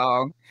gospel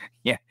song.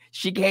 Yeah,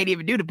 she can't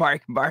even do the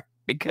park and bark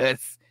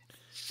because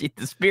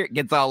the spirit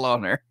gets all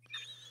on her.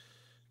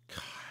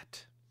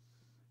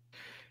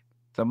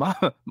 So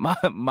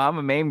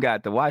Mama Maim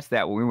got to watch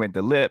that when we went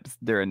to Lips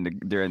during the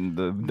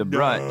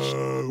brunch.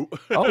 No.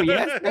 Oh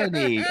yes,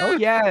 Eddie. Oh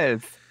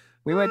yes.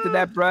 We went to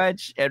that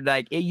brunch, and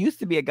like it used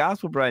to be a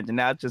gospel brunch, and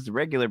now it's just a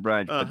regular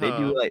brunch. But they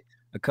do like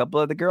a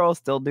couple of the girls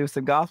still do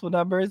some gospel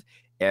numbers,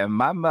 and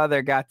my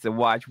mother got to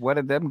watch one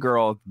of them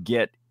girls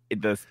get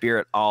the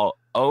spirit all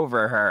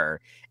over her.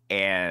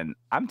 And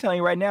I'm telling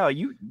you right now,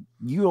 you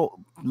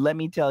let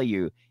me tell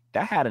you,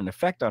 that had an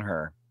effect on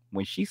her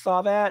when she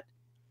saw that.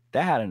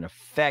 That had an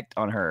effect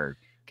on her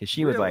because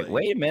she was like,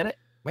 wait a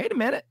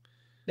minute.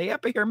 They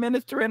up here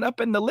ministering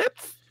up in the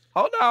Lips.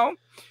 Hold on.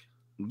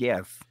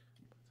 Yes,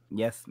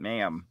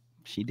 ma'am.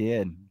 She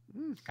did.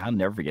 I'll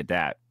never forget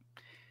that.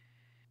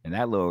 And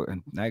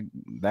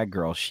that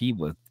girl, she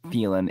was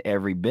feeling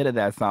every bit of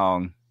that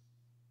song.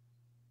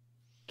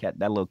 Got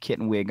that little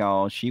kitten wig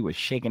on. She was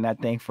shaking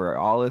that thing for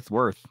all it's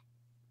worth.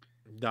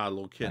 Not a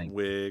little kitten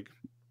wig.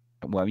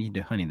 Well,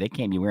 honey, they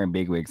can't be wearing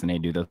big wigs when they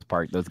do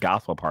those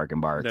gospel park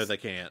and barks. No, they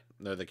can't.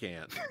 They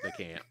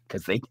can't.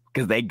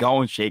 Because they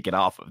go and shake it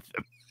off of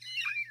them.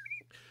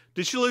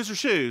 Did she lose her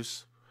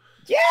shoes?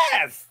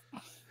 Yes.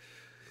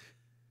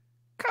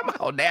 Come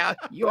on now,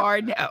 you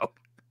already know.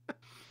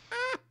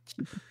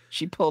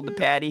 She pulled the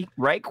patty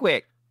right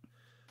quick.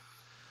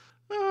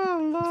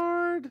 Oh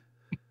Lord.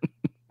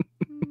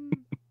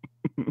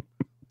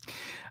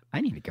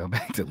 I need to go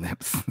back to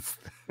Lips.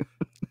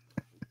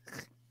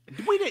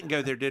 We didn't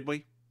go there, did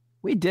we?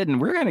 We didn't.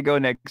 We're gonna go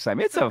next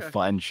time. It's a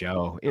fun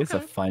show. It's a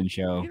fun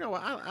show. You know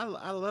what?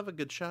 I love a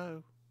good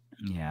show.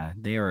 Yeah,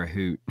 they are a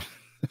hoot.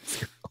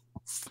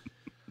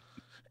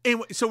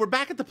 Anyway, so we're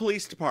back at the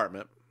police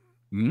department.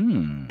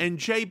 And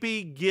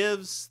JB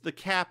gives the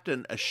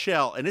captain a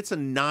shell, and it's a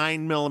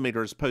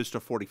 9mm as opposed to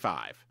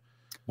 45.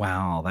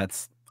 Wow,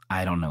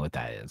 I don't know what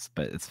that is,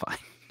 but it's fine.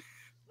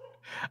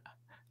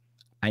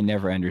 I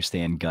never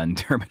understand gun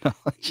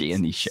terminology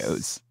in these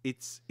shows.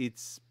 It's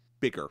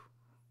bigger.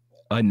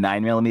 A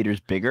 9mm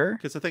is bigger?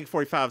 Because I think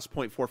 45 is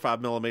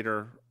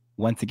 0.45mm.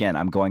 Once again,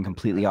 I'm going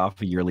completely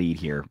off of your lead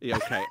here. Yeah,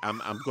 okay,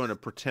 I'm going to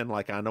pretend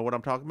like I know what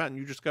I'm talking about, and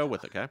you just go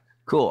with it, okay?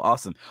 Cool,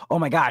 awesome. Oh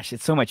my gosh,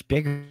 it's so much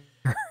bigger.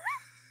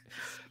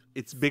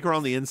 It's bigger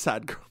on the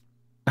inside, girl.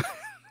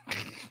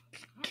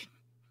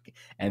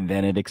 And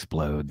then it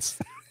explodes.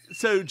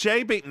 So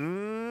JB...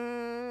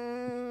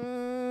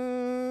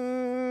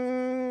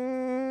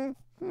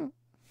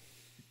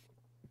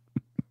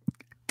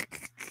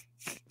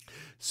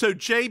 So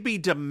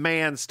JB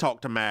demands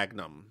talk to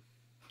Magnum.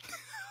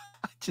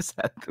 I just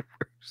had the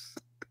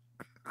worst.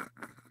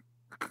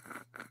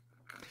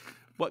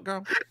 What,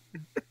 girl?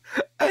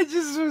 I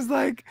just was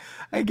like,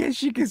 I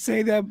guess you could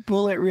say that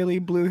bullet really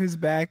blew his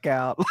back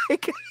out.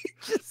 Like,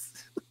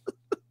 just.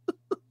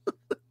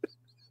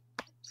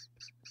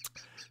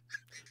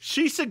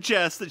 She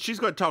suggests that she's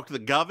going to talk to the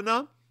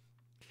governor.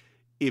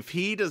 If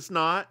he does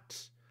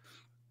not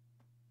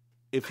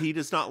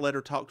let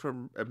her talk to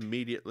him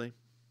immediately.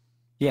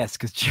 Yes,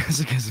 because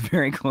Jessica's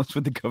very close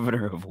with the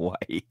governor of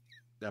Hawaii.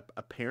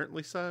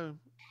 Apparently so.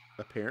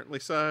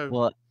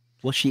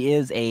 Well, she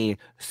is a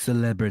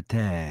celebrity.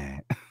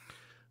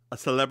 A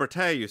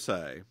celebrity, you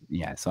say?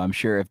 Yeah, so I'm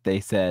sure if they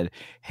said,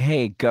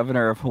 hey,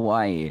 governor of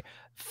Hawaii,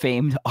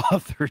 famed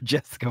author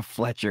Jessica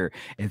Fletcher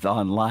is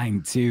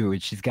online too,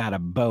 and she's got a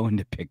bone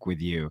to pick with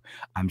you,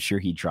 I'm sure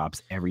he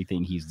drops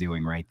everything he's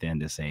doing right then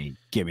to say,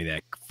 give me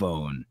that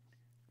phone.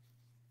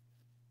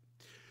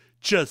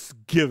 Just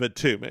give it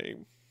to me.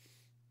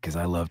 Because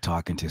I love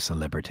talking to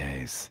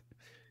celebrities.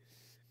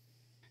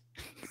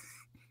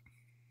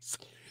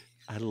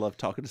 I love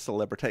talking to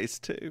celebrities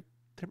too.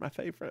 They're my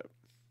favorite.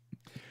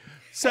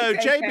 So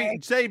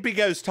JB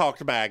goes talk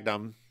to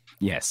Magnum.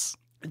 Yes.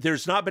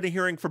 There's not been a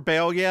hearing for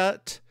bail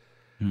yet.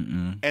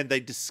 Mm-mm. And they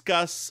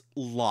discuss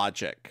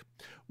logic.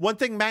 One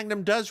thing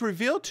Magnum does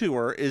reveal to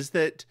her is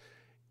that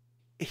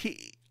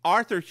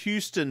Arthur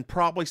Houston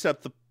probably set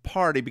up the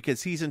party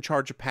because he's in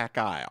charge of Pack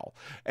Isle.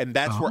 And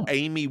that's where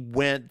Amy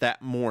went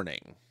that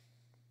morning.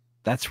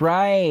 That's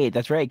right.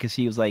 Because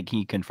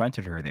he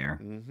confronted her there.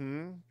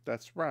 Mm-hmm.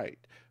 That's right.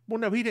 Well,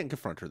 no, he didn't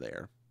confront her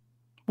there.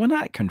 Well,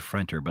 not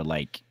confront her, but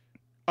like.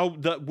 Oh,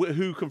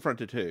 who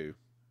confronted who?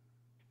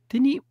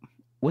 Didn't he?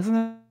 Wasn't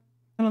that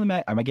on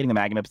the am I getting the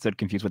Magnum episode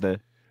confused with the?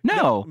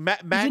 No.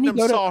 Magnum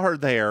saw her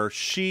there.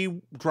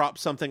 She dropped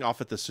something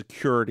off at the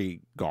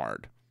security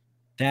guard.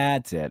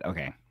 That's it.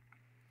 Okay.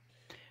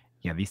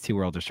 Yeah, these two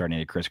worlds are starting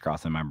to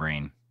crisscross in my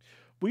brain.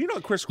 Well, you know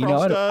what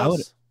crisscross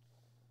does?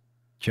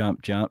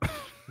 Jump.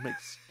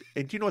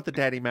 And do you know what the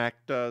Daddy Mac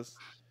does?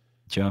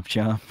 Jump.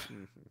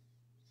 Mm-hmm.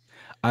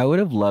 I would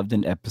have loved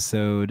an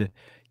episode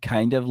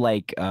kind of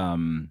like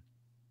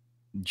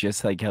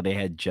just like how they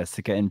had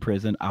Jessica in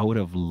prison. I would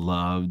have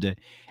loved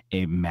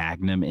a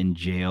Magnum in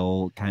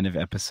jail kind of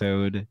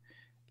episode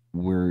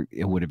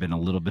it would have been a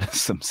little bit of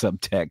some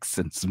subtext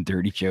and some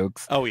dirty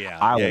jokes. Oh yeah,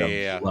 I yeah, would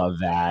yeah. have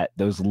loved that.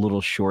 Those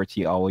little shorts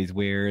he always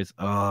wears.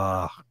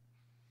 Oh,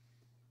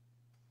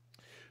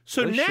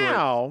 So those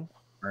now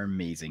are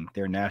amazing.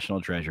 They're a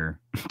national treasure.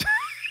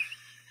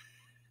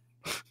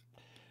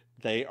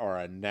 they are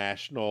a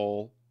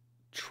national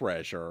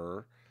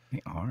treasure.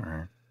 They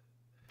are.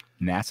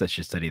 NASA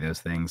should study those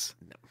things.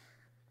 No.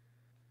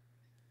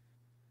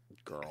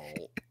 Girl.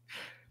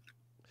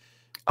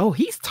 Oh,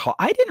 he's tall.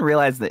 I didn't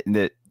realize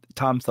that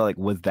Tom Selleck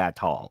was that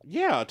tall.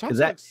 Yeah, Tom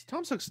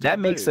Selleck's that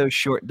makes those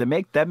short.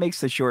 That makes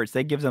the shorts.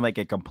 That gives them like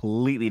a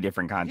completely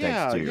different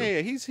context too.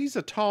 Yeah. He's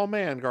a tall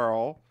man,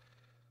 girl.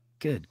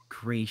 Good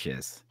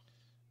gracious,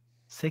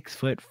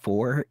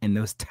 6'4" in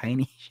those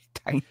tiny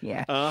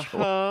ass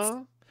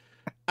shorts.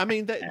 I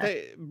mean,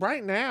 they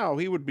right now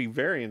he would be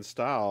very in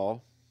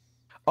style.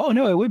 Oh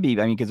no, it would be.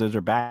 I mean, because those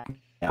are back.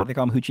 What do they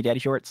call them? Hoochie Daddy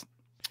shorts.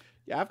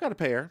 Yeah, I've got a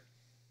pair.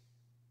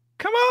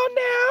 Come on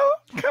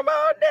now,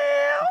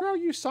 Girl,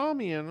 you saw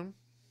me in them.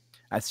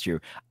 That's true.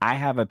 I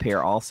have a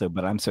pair also,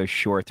 but I'm so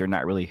short they're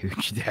not really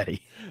Hoochie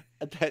Daddy.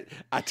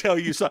 I tell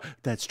you so.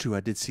 That's true. I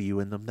did see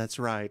you in them. That's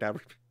right. I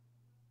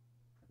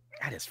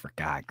just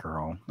forgot,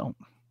 girl. Don't.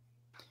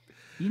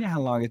 You know how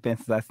long it's been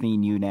since I've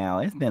seen you now?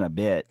 It's been a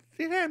bit.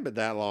 It hasn't been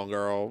that long,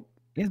 girl.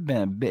 It's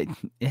been a bit.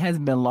 It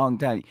hasn't been a long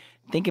time.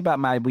 Think about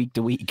my week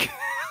to week.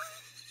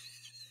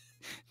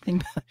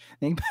 think about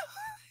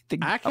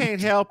I can't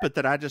help it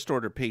that I just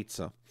ordered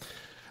pizza.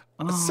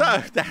 Oh,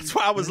 So that's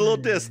why I was a little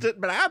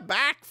distant, but I'm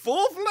back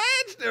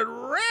full-fledged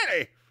and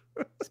ready.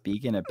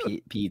 Speaking of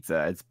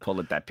pizza, let's pull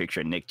up that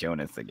picture of Nick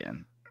Jonas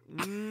again.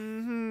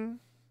 Mm-hmm.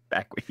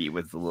 Back when he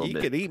was a little You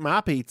bit. could eat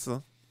my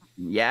pizza.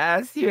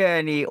 Yes,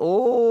 Yenny.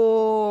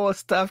 Oh,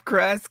 stuffed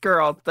crust,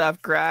 girl.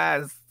 Stuffed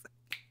crust.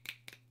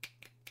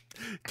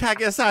 Can I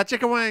get side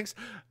chicken wings?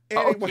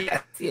 Anyway, Oh,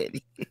 yes,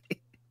 Yenny.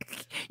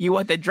 You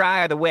want the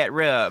dry or the wet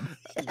rub?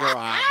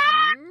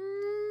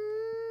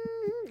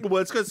 Well,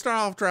 it's going to start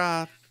off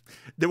dry.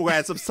 Then we're going to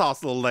add some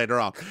sauce a little later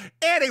on.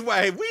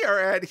 Anyway, we are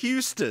at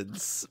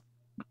Houston's.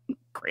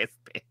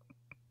 Crispy.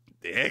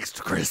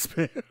 Extra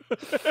crispy.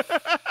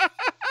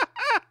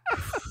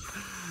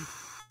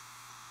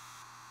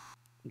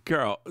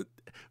 Girl,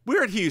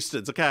 we're at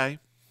Houston's, okay?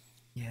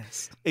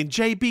 Yes. And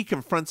JB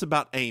confronts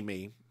about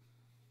Amy.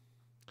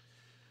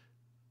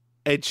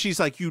 And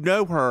she's like, you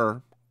know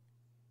her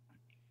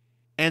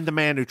and the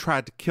man who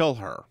tried to kill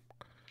her.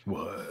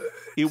 What?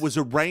 It was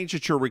arranged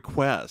at your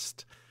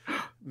request.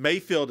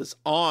 Mayfield is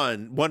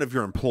on one of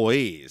your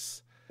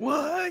employees.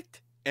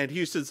 What? And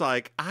Houston's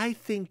like, I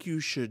think you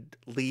should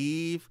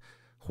leave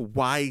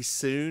Hawaii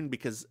soon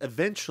because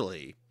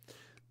eventually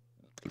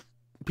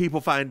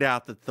people find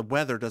out that the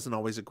weather doesn't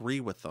always agree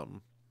with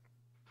them.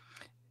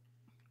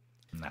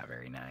 Not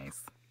very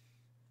nice.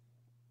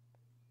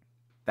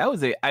 That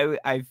was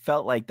I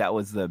felt like that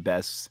was the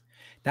best.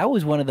 That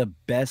was one of the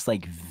best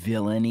like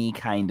villainy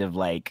kind of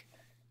like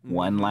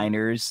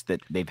one-liners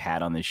that they've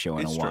had on this show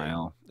in a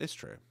while. It's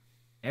true.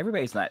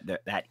 Everybody's not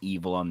that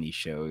evil on these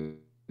shows.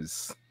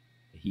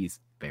 He's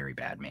very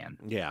bad, man.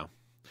 Yeah.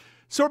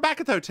 So we're back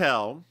at the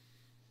hotel.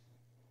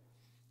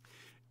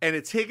 And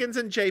it's Higgins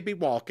and JB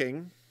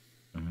walking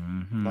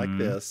like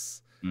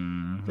this.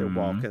 Mm-hmm. They're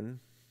walking.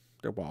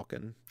 They're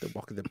walking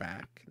their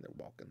back. They're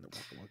walking.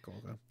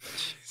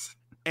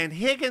 And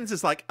Higgins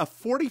is like, a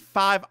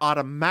 .45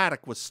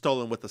 automatic was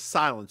stolen with a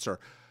silencer.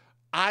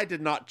 I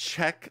did not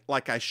check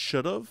like I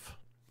should have,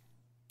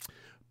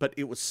 but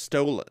it was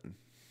stolen.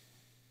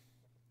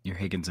 Your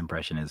Higgins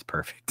impression is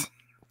perfect.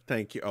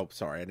 Thank you. Oh,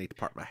 sorry. I need to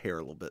part my hair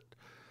a little bit.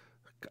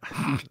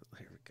 God,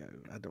 here we go.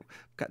 I've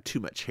got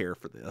too much hair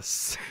for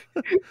this.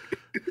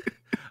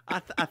 I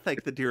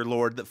thank the dear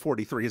Lord that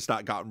 43 has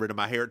not gotten rid of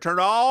my hair. It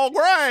turned all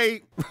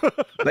gray.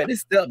 But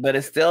it's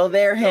still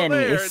there, Henny.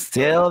 It's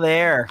still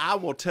there. I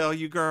will tell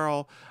you,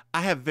 girl,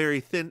 I have very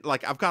thin,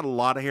 like I've got a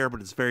lot of hair,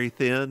 but it's very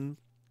thin.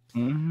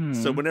 Mm-hmm.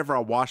 So whenever I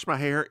wash my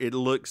hair, it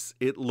looks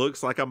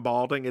like I'm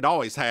balding. It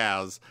always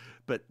has.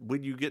 But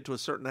when you get to a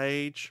certain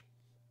age,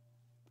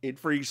 it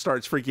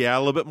starts freaking out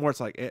a little bit more. It's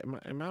like, am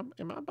I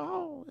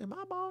bald? Am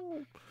I bald?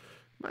 Am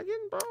I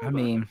getting bald? I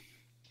mean,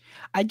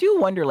 I do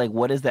wonder, like,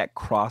 what is that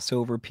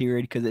crossover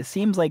period? Because it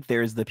seems like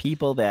there's the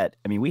people that,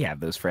 I mean, we have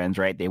those friends,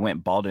 right? They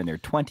went bald in their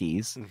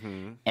 20s.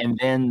 Mm-hmm. And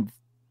then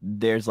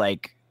there's,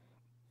 like,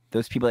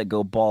 those people that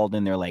go bald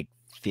in their, like,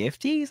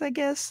 50s, I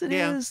guess it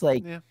is.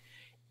 Like,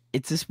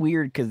 it's just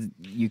weird because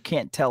you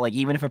can't tell, like,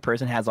 even if a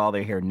person has all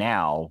their hair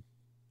now,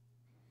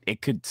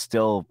 it could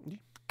still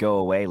go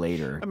away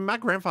later. I mean, my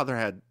grandfather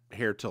had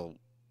hair till,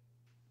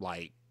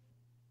 like,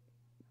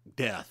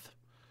 death.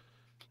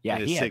 Yeah,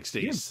 in his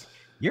 60s.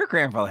 Your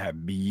grandfather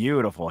had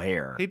beautiful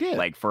hair. He did.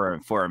 Like for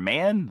a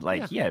man,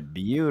 like he had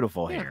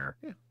beautiful hair.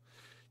 Yeah.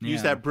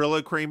 Use that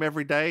Brillo cream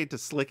every day to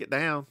slick it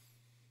down.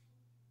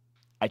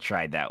 I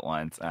tried that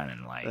once. I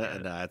didn't like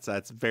it. No,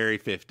 that's very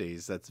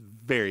 50s. That's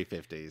very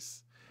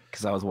 50s.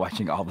 Because I was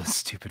watching all those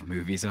stupid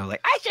movies. And I was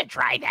like, I should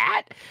try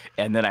that.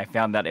 And then I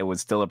found out it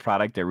was still a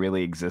product that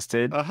really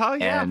existed.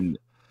 Yeah.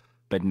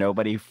 but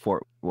nobody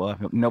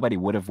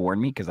would have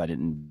warned me because I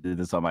didn't do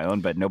this on my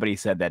own. But nobody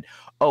said that.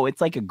 Oh, it's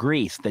like a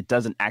grease that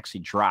doesn't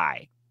actually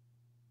dry.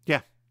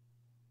 Yeah.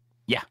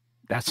 Yeah.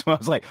 That's what I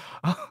was like.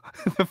 Oh,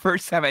 the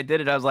first time I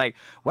did it, I was like,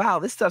 wow,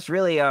 this stuff's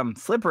really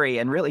slippery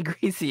and really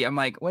greasy. I'm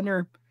like,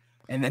 wonder.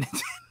 And then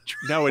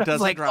no, it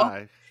doesn't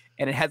dry. Oh,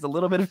 and it has a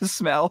little bit of a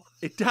smell.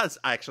 It does.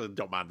 I actually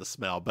don't mind the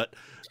smell, but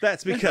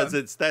that's because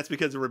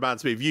it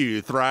reminds me of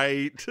youth,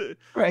 right?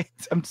 Right.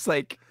 I'm just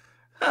like,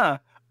 huh.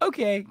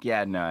 Okay.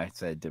 Yeah, no, it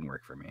didn't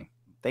work for me.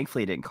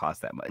 Thankfully, it didn't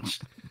cost that much.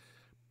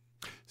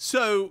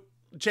 So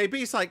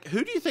JB's like,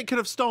 who do you think could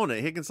have stolen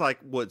it? Higgins like,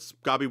 well, it's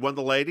got to be one of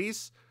the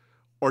ladies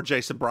or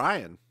Jason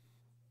Bryan.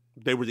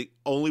 They were the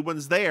only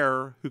ones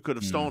there who could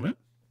have stolen it.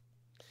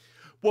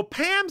 Well,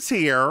 Pam's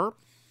here.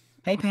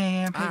 Hey,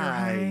 Pam.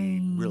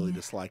 I really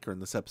dislike her in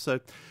this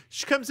episode.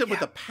 She comes in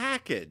with a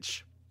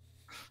package.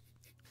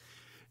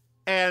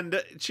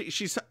 And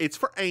it's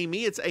for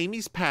Amy. It's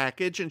Amy's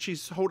package, and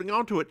she's holding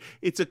on to it.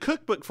 It's a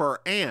cookbook for her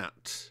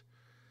aunt.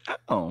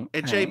 Oh.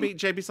 And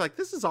JB's like,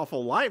 this is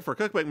awful light for a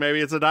cookbook. Maybe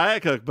it's a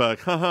diet cookbook.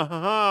 Ha ha ha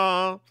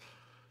ha.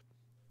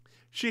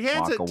 She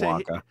hands it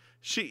to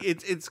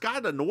it's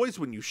got a noise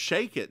when you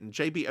shake it, and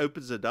JB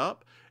opens it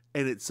up,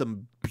 and it's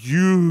some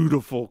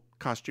beautiful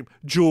costume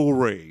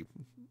jewelry.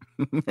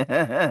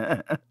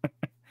 At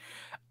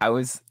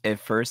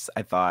first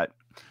I thought,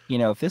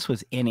 if this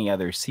was any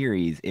other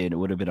series, it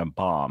would have been a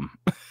bomb.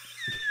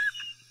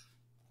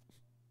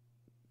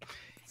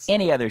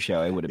 Any other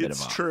show, it would have been a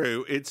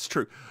bomb. It's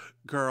true.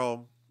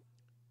 Girl,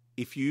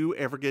 if you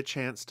ever get a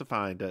chance to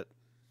find it,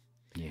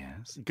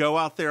 yes, go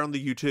out there on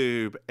the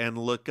YouTube and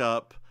look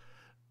up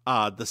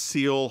the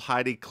Seal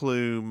Heidi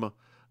Klum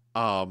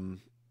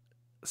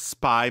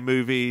spy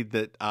movie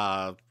that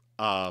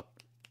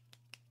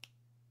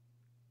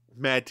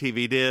Mad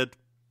TV did.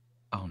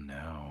 Oh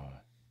no.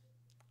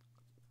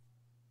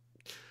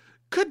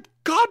 Good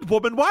God,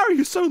 woman, why are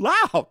you so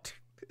loud?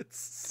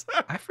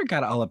 I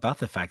forgot all about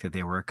the fact that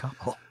they were a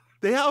couple.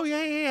 Yeah.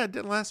 It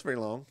didn't last very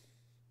long.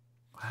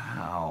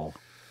 Wow.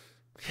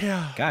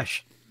 Yeah.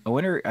 Gosh.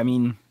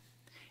 And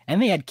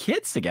they had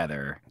kids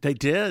together. They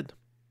did.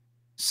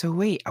 So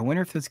wait, I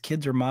wonder if those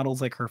kids are models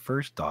like her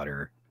first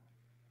daughter.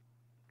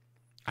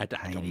 I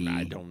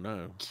don't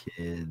know.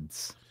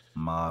 Kids,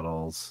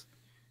 models.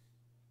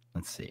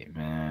 Let's see.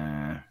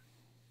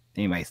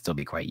 They might still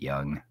be quite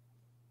young.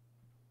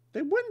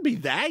 They wouldn't be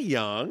that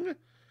young.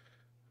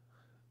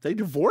 They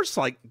divorced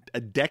like a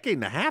decade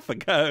and a half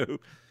ago.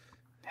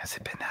 Has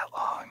it been that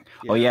long?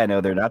 Yeah. Oh, yeah. No,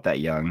 they're not that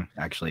young,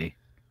 actually.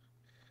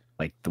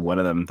 Like one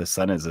of them, the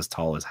son is as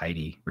tall as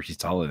Heidi, or she's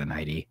taller than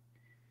Heidi.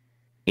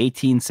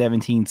 18,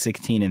 17,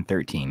 16, and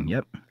 13.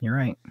 Yep, you're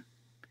right.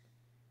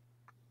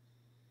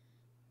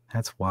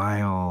 That's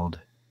wild.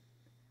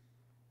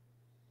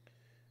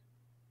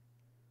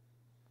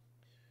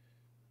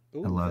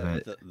 Ooh, I love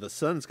it. The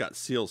son's got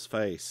Seal's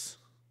face.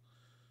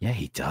 Yeah,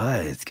 he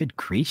does. Good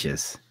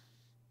gracious.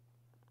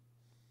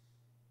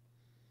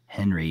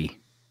 Henry.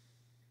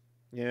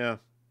 Yeah.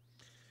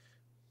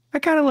 I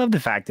kind of love the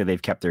fact that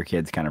they've kept their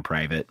kids kind of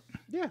private.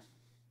 Yeah.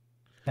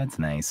 That's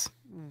nice.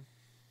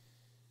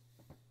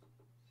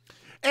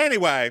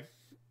 Anyway,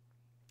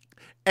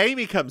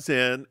 Amy comes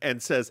in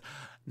and says,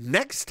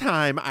 next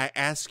time I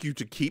ask you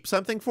to keep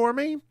something for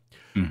me,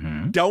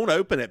 don't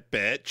open it,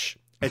 bitch.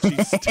 And she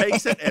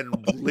takes it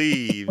and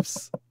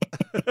leaves.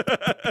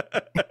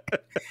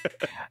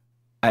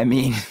 I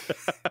mean,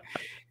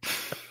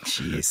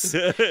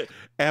 jeez.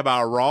 Am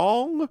I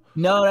wrong?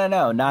 No,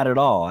 not at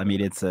all. I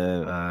mean, it's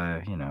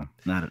not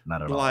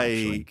at all.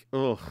 Like,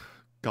 oh,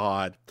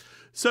 God.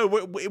 So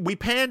we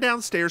pan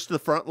downstairs to the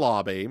front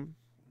lobby.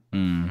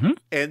 Mm-hmm.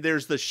 And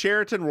there's the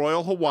Sheraton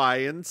Royal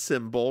Hawaiian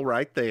symbol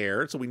right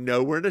there. So we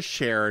know we're in a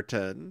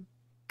Sheraton.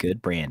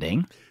 Good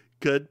branding.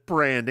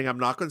 I'm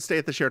not going to stay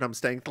at the Sheraton. I'm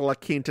staying at the La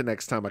Quinta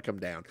next time I come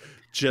down.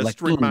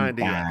 Just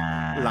reminding you.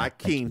 La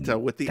Quinta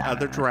with the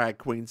other drag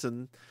queens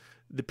and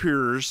the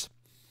peers.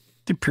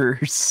 The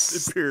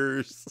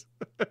peers.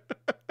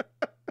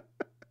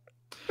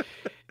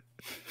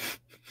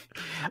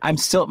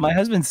 My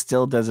husband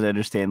still doesn't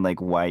understand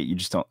like why you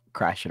just don't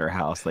crash at our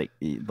house. Like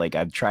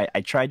I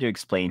tried to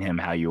explain him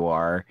how you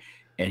are,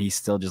 and he's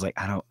still just like,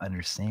 I don't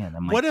understand.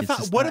 I'm like,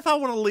 what if I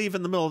want to leave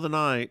in the middle of the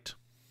night?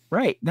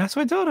 Right. That's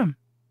what I told him.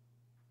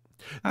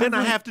 Then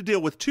I have to deal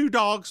with 2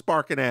 dogs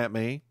barking at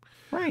me.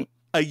 Right.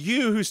 A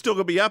you who's still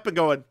gonna be up and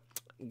going,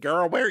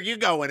 girl, where are you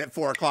going at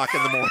 4 o'clock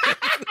in the morning?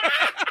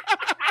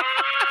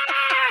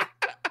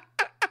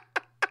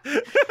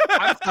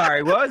 I'm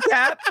sorry. What was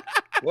that?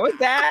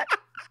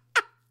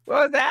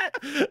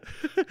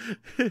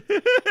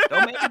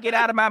 Don't make me get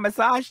out of my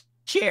massage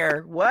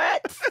chair.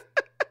 What?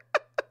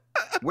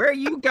 Where are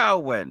you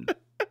going?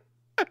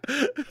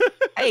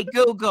 Hey,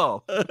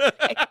 Google.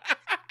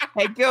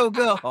 Hey,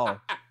 Google.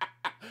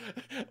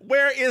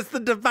 Where is the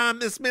divine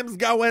Miss Mims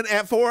going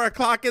at 4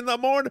 o'clock in the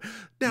morning?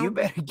 Now, you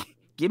better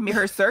give me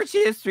her search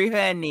history,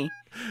 honey.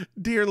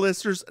 Dear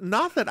listeners,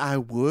 not that I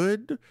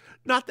would,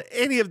 not that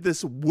any of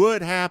this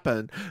would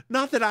happen,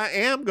 not that I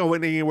am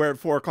going anywhere at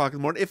 4 o'clock in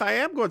the morning. If I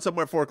am going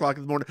somewhere at 4 o'clock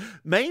in the morning,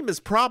 Maim is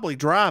probably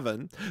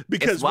driving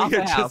because we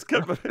had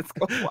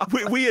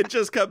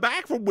just come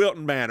back from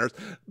Wilton Manors.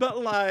 But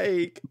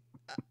like,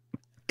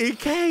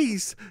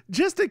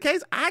 just in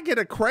case I get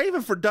a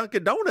craving for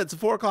Dunkin' Donuts at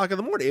 4 o'clock in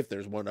the morning, if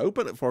there's one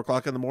open at 4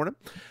 o'clock in the morning.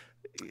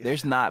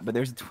 There's not, but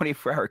there's a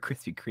 24-hour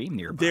Krispy Kreme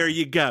nearby. There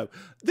you go.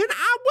 Then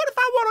what if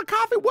I want a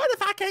coffee? What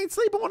if I can't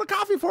sleep? I want a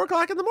coffee at 4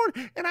 o'clock in the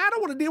morning, and I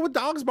don't want to deal with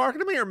dogs barking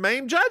at me or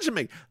Maim judging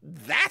me.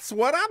 That's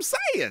what I'm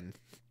saying.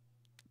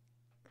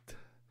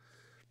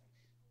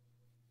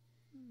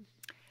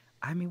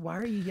 I mean, why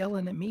are you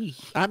yelling at me?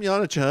 I'm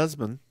yelling at your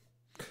husband.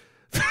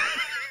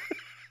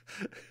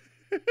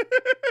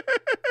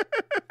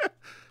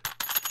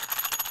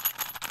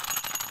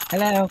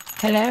 Hello.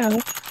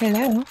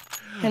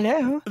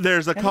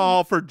 There's a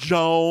call for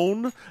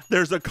Joan.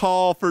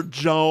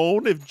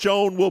 If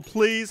Joan will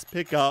please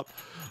pick up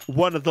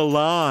one of the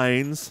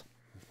lines.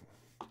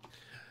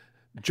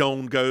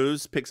 Joan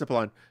picks up a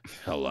line.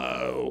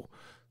 Hello.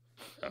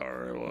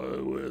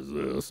 Who is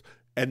this?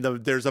 And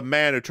there's a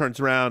man who turns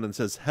around and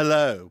says,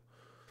 hello.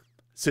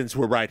 Since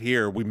we're right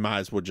here, we might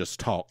as well just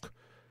talk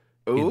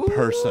in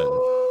person.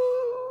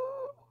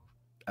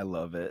 I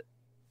love it.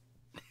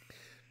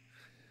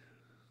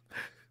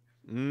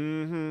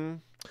 Mm-hmm.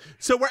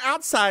 So we're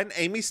outside and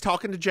Amy's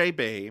talking to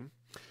JB.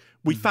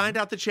 We find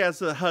out that she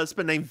has a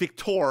husband named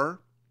Victor.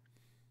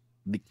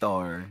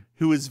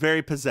 Who is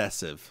very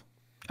possessive.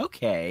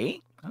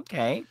 Okay.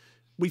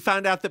 We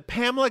find out that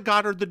Pamela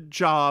got her the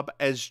job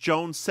as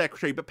Joan's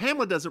secretary, but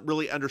Pamela doesn't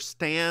really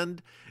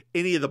understand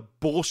any of the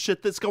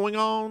bullshit that's going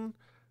on,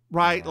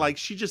 right? Yeah. Like,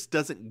 she just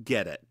doesn't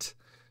get it.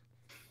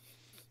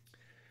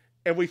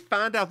 And we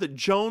find out that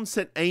Joan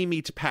sent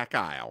Amy to pack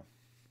aisle.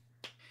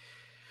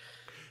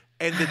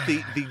 And that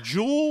the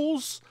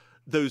jewels,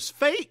 those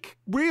fake,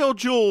 real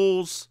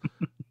jewels,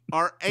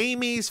 are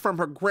Amy's from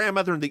her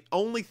grandmother, and the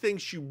only thing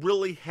she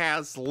really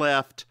has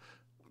left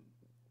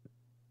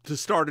to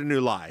start a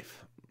new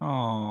life.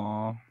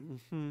 Aww.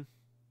 Mm-hmm.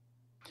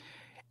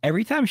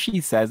 Every time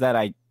she says that,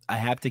 I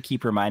have to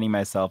keep reminding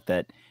myself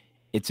that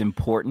it's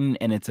important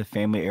and it's a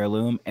family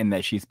heirloom and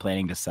that she's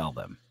planning to sell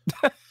them.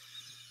 Yeah.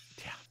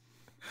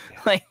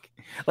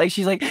 Like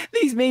she's like,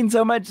 these mean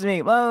so much to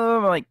me. Well,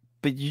 I'm like,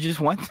 but you just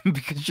want them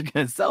because you're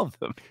going to sell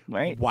them,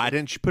 right? Why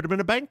didn't you put them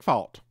in a bank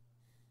vault?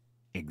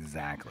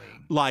 Exactly.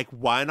 Like,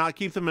 why not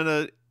keep them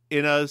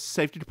in a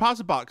safety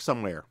deposit box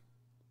somewhere?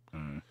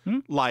 Mm-hmm.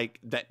 Like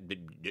that.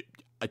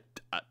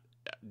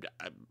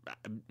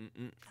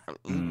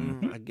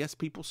 I guess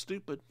people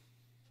stupid.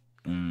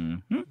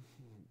 Mm-hmm.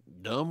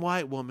 Dumb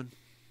white woman.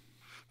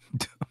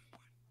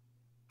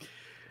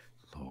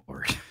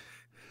 Lord.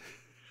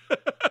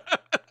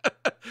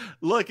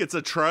 Look, it's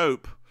a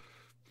trope.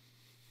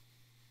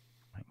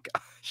 My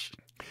gosh.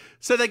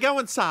 So they go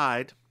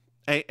inside,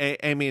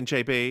 Amy and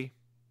JB,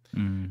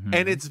 and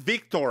it's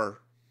Victor.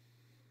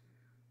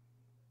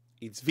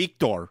 It's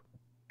Victor.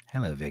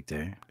 Hello,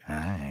 Victor.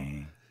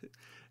 Hi.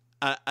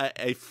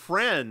 A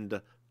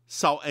friend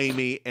saw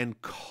Amy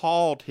and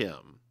called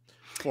him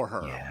for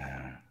her.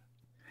 Yeah.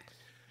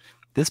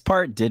 This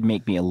part did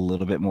make me a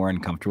little bit more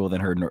uncomfortable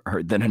than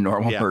a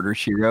normal murder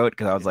she wrote,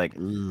 because I was like,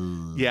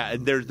 ooh. Yeah,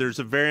 and there's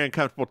a very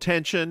uncomfortable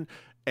tension,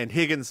 and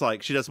Higgins,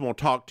 like, she doesn't want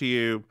to talk to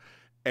you,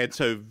 and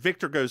so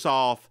Victor goes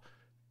off,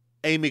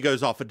 Amy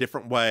goes off a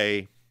different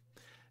way,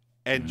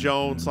 and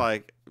Joan's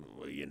like,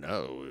 well, you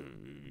know,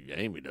 if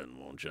Amy doesn't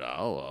want you,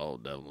 I'll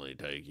definitely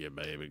take you,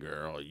 baby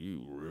girl.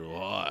 You real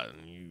hot,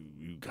 and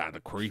you kind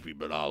of creepy,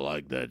 but I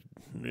like that,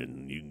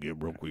 and you can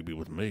get real creepy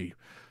with me.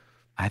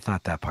 I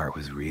thought that part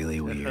was really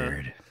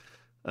weird.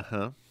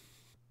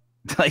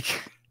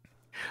 Like,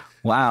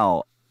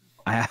 wow.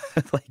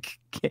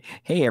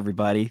 Hey,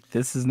 everybody,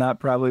 this is not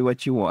probably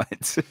what you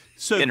want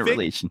in a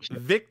relationship.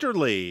 Victor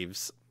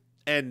leaves,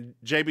 and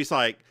JB's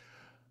like,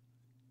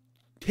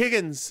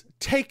 Higgins,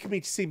 take me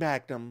to see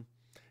Magnum.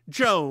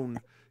 Joan,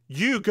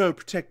 you go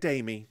protect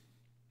Amy.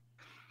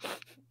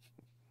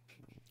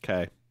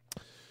 Okay.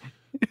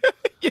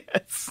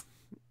 Yes.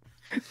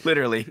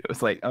 Literally. It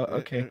was like, oh,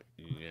 okay.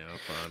 Yeah,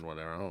 fine,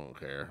 whatever. I don't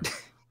care.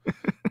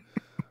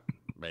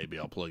 Maybe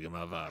I'll plug in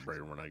my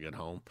vibrator when I get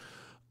home.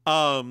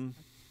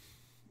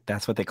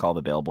 That's what they call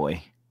the bellboy.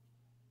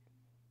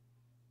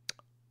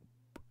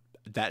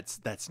 That's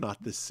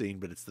not this scene,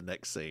 but it's the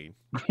next scene.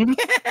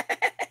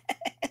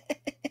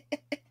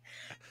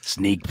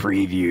 Sneak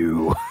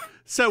preview.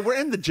 So we're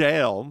in the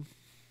jail,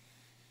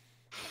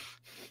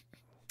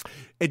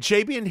 and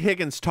JB and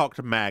Higgins talk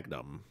to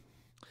Magnum.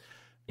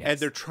 Yes. And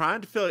they're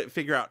trying to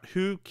figure out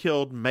who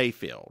killed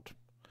Mayfield,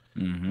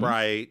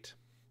 right?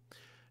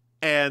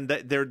 And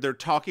they're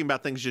talking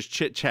about things, just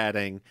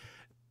chit-chatting.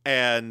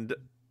 And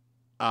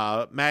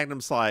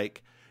Magnum's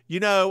like, you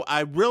know,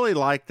 I really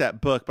liked that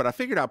book, but I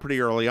figured out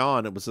pretty early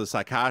on it was the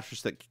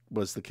psychiatrist that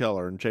was the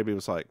killer. And JB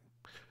was like,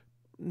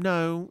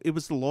 no, it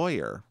was the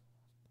lawyer.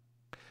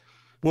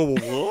 Well,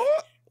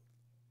 what?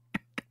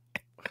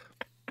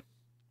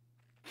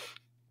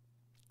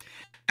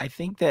 I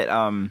think that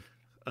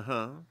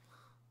Uh-huh.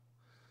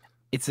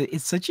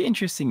 it's such an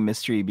interesting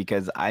mystery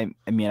because I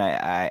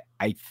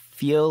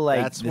feel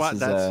like That's this why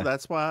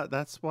is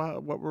that's why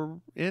what we're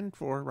in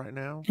for right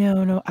now.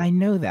 no, I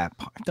know that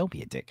part. Don't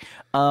be a dick.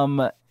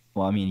 Well,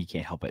 I mean, you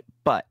can't help it,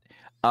 but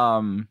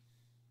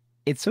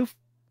it's so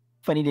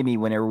funny to me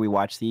whenever we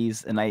watch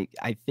these, and I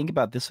think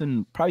about this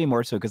one probably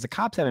more so because the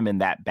cops haven't been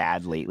that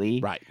bad lately,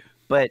 Right.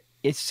 But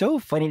it's so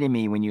funny to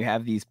me when you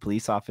have these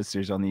police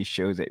officers on these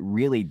shows that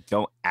really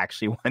don't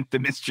actually want the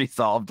mystery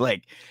solved.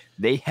 Like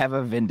they have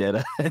a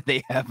vendetta,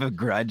 they have a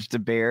grudge to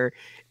bear,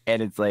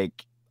 and it's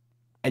like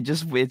it's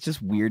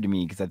just weird to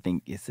me because I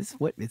think, is this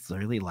what it's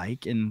really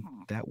like in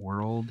that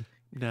world?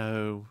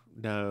 No,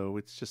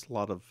 it's just a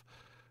lot of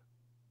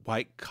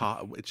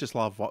it's just a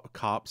lot of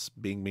cops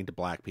being mean to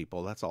black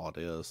people. That's all it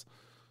is.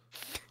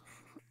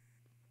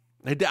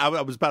 I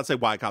was about to say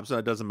white cops. No,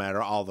 it doesn't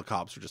matter. All the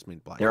cops are just mean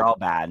to black. They're all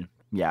bad.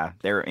 Yeah,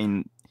 they're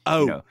in.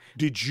 Oh,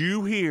 did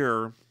you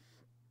hear?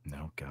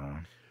 No,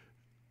 God.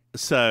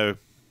 So,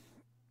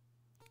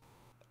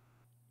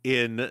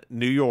 in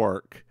New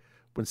York,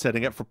 when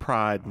setting up for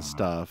Pride and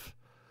stuff,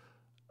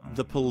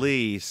 the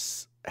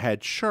police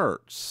had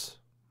shirts.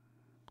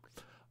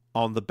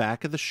 On the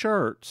back of the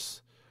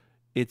shirts,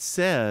 it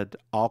said,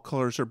 "All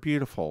colors are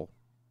beautiful."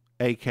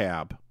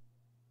 ACAB.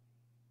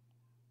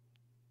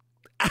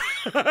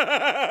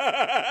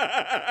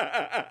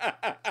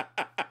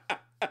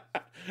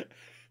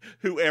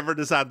 Whoever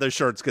designed those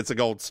shirts gets a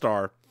gold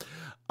star.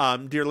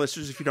 Dear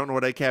listeners, if you don't know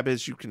what ACAB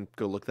is, you can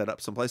go look that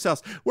up someplace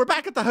else. We're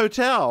back at the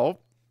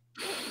hotel.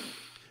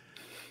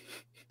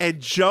 And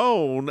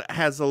Joan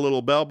has a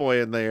little bellboy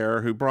in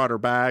there who brought her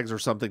bags or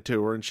something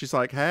to her. And she's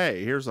like,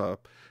 hey, here's a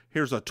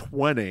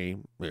 20.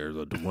 Here's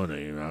a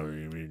 20.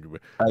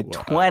 A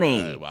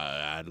 20.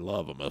 I'd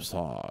love a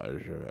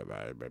massage.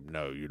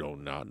 No, you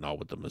don't. Not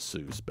with the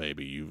masseuse,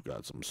 baby. You've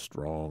got some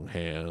strong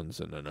hands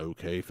and an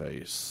okay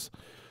face.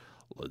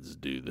 Let's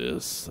do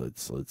this.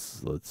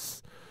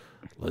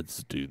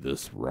 Let's do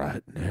this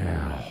right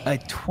now. A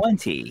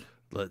 20.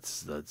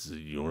 Let's.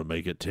 You want to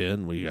make it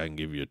 10? I can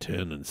give you a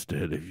 10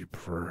 instead if you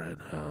prefer it.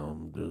 I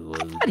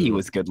thought he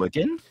was good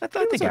looking. I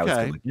thought the guy was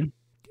good looking.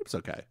 He was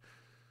okay.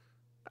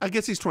 I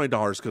guess he's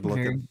 $20 good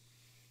looking.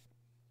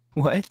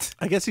 What?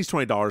 I guess he's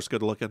 $20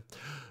 good looking.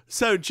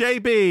 So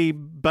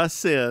JB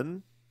busts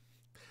in.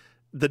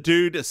 The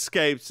dude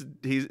escapes.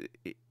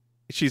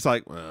 She's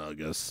like, well, I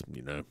guess,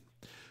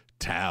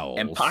 towels.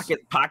 And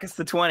pockets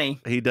the 20.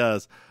 He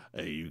does.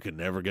 Hey, you can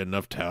never get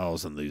enough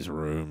towels in these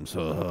rooms,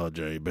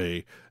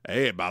 JB.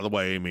 Hey, by the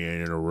way, Amy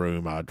ain't in her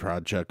room. I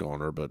tried to check on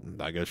her, but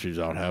I guess she's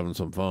out having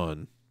some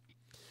fun.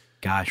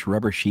 Gosh,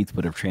 rubber sheets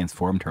would have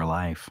transformed her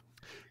life.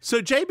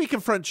 So JB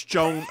confronts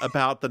Joan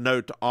about the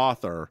note to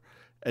Arthur,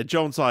 and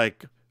Joan's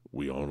like,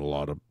 we own a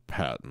lot of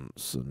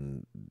patents,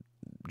 and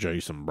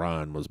Jason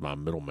Bryan was my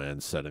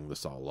middleman setting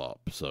this all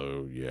up.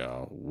 So,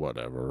 yeah,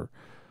 whatever.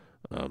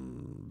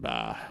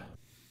 Bye.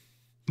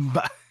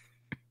 Bye.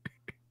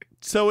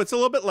 So it's a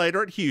little bit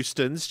later at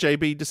Houston's.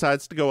 JB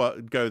decides to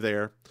go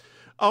there.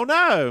 Oh,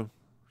 no.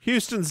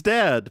 Houston's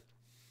dead.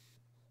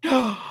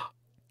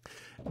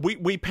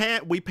 We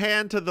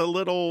pan to the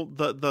little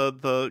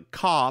the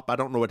cop. I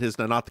don't know what his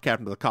name, not the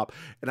captain of the cop.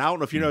 And I don't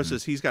know if you notice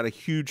this, he's got a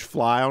huge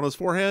fly on his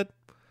forehead.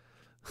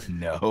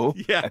 No.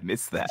 Yeah. I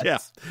missed that. Yeah.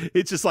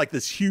 It's just like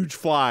this huge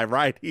fly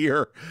right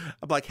here.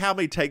 I'm like, how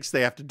many takes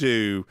they have to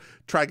do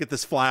try to get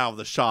this fly out of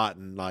the shot,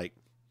 and like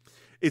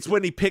it's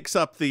when he picks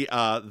up the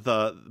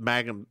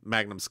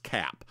Magnum's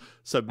cap.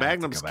 So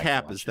Magnum's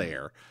cap is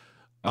there.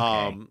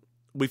 Okay.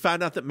 We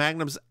find out that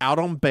Magnum's out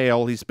on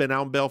bail. He's been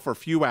out on bail for a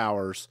few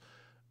hours.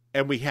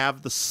 And we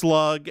have the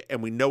slug,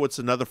 and we know it's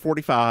another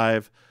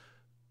 45,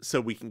 so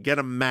we can get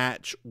a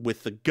match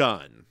with the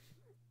gun.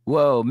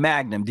 Whoa,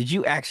 Magnum, did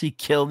you actually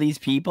kill these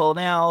people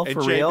now? And for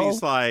JB's real?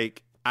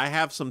 like, I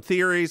have some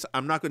theories.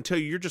 I'm not going to tell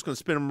you. You're just going to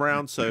spin them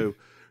around. So,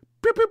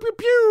 pew, pew, pew,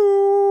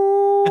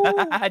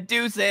 pew.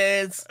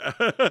 Deuces.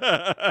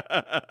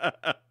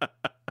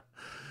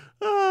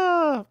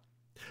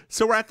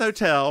 So we're at the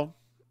hotel.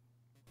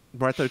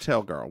 We're at the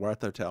hotel, girl. We're at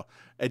the hotel.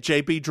 And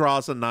JB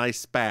draws a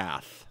nice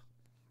bath.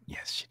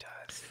 Yes, she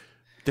does.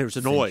 There's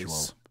a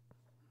noise.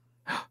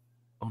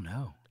 Oh,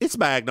 no. It's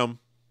Magnum.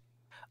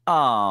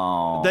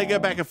 Oh. They go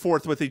back and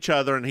forth with each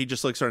other, and he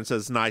just looks at her and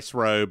says, nice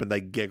robe, and they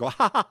giggle.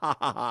 Ha, ha, ha,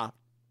 ha, ha.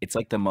 It's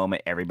like the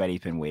moment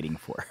everybody's been waiting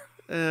for.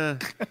 Eh.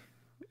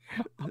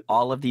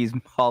 All these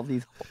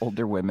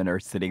older women are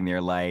sitting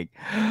there like,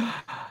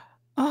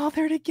 oh,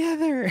 they're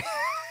together.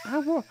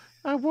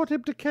 I want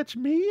him to catch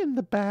me in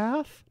the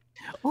bath.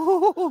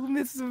 Oh,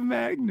 Mrs.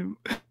 Magnum.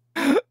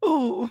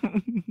 Oh.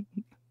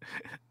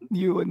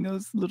 You and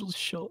those little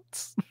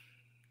shorts.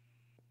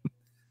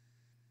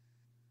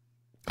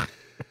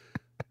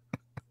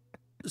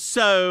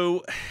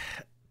 So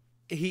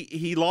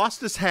he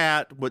lost his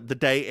hat the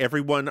day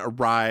everyone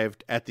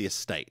arrived at the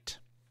estate.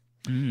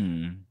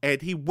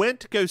 And he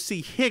went to go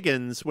see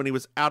Higgins when he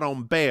was out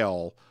on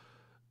bail.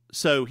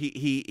 So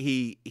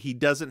he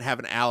doesn't have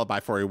an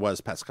alibi for where he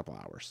was past a couple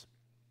hours.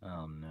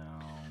 Oh, no.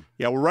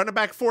 Yeah, we're running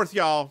back and forth,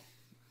 y'all.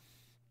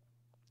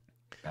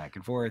 Back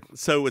and forth.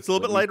 So it's a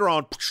little bit later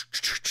on.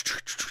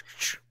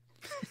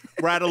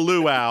 We're at a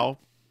luau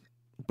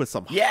with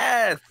some.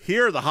 Yes.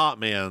 Here are the hot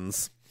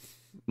men's.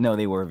 No,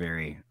 they were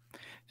very,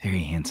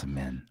 very handsome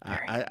men.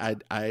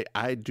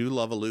 I do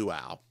love a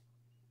luau.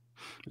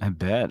 I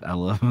bet. I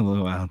love a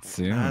luau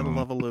too. I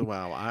love a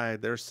luau.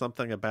 There's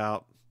something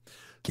about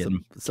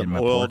Getting some my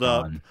oiled pork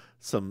up, on.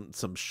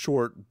 some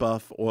short,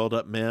 buff, oiled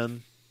up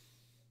men.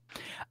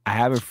 I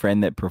have a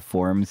friend that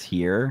performs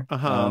here.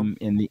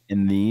 In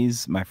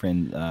these. My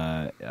friend,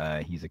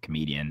 he's a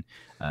comedian,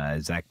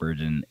 Zach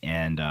Burgeon,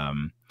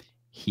 and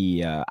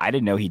he. I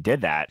didn't know he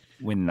did that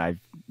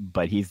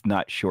but he's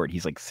not short.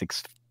 He's like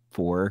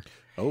 6'4".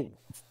 Oh,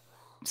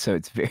 so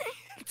it's very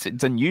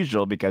it's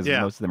unusual because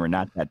most of them are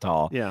not that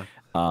tall. Yeah.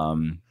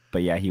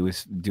 But yeah, he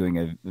was doing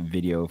a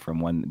video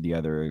from the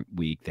other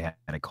week. They had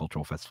a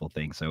cultural festival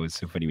thing, so it was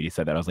so funny when he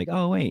said that. I was like,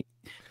 oh wait,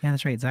 yeah,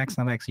 that's right. Zach's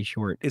not actually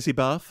short. Is he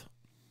buff?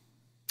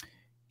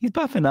 He's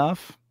buff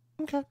enough.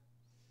 Okay.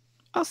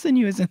 I'll send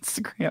you his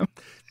Instagram.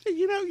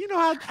 You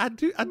know, I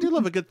do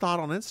love a good thought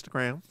on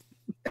Instagram.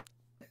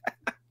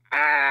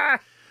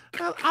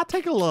 I'll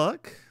take a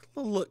look.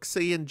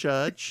 See and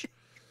judge.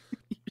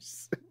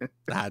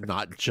 I'm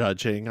not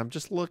judging. I'm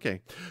just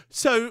looking.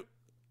 So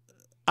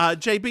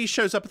JB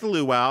shows up at the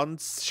luau and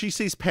she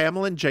sees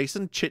Pamela and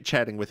Jason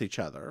chit-chatting with each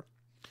other.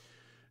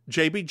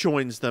 JB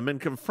joins them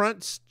and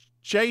confronts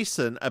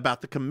Jason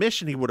about the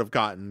commission he would have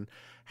gotten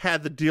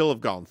had the deal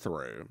have gone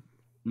through.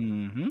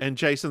 Mm-hmm. And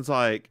Jason's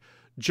like,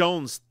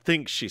 Jones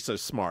thinks she's so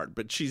smart,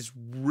 but she's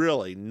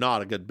really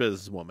not a good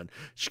businesswoman.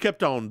 She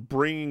kept on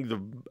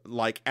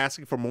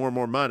asking for more and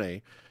more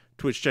money,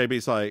 to which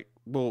JB's like,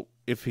 well,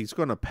 if he's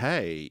going to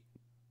pay,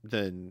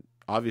 then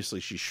obviously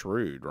she's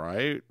shrewd,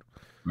 right?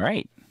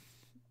 Right.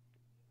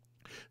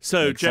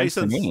 So Makes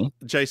sense to me.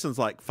 Jason's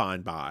like,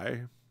 fine,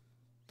 bye.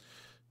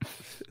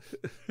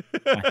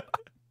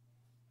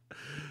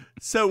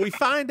 So we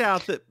find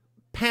out that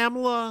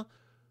Pamela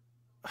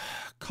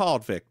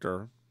called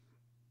Victor.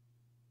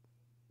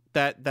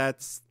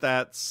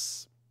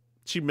 That's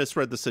she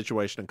misread the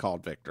situation and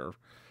called Victor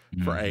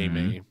for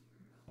Amy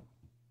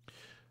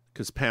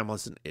because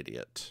Pamela's an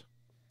idiot.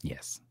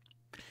 Yes,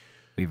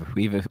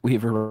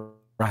 we've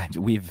arrived.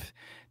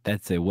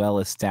 That's a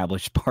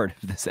well-established part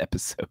of this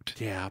episode.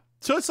 Yeah.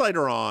 So it's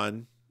later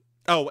on.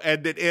 Oh,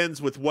 and it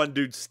ends with one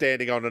dude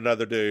standing on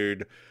another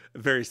dude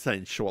very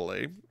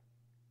sensually.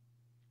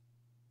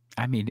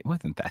 I mean, it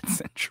wasn't that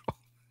sensual.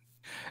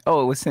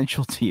 Oh, it was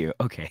sensual to you.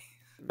 Okay.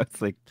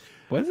 It's like,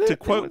 was it? To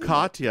quote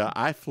Katya,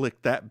 I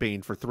flicked that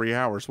bean for 3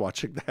 hours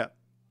watching that.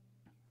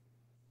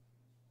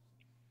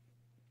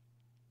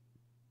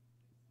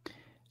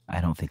 I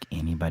don't think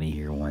anybody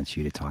here wants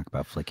you to talk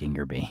about flicking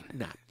your bean.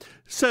 Nah.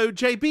 So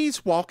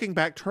JB's walking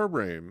back to her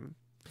room.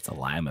 It's a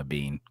lima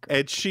bean.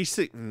 And she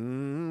said,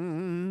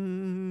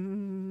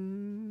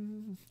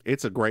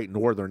 it's a great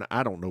northern.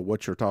 I don't know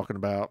what you're talking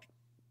about.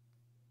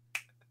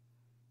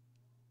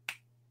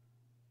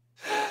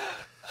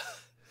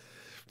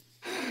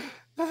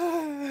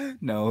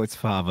 No, it's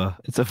fava.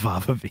 It's a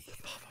fava bean.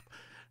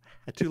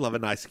 I do love a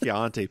nice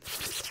Chianti.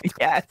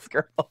 Yes,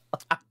 girl.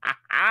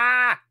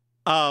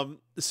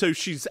 So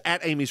she's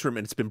at Amy's room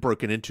and it's been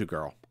broken into,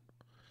 girl.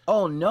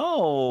 Oh,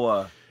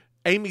 no.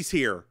 Amy's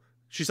here.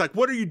 She's like,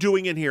 what are you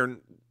doing in here?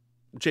 And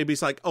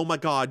JB's like, oh my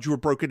God, you were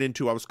broken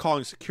into. I was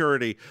calling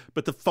security,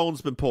 but the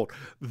phone's been pulled.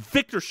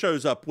 Victor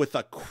shows up with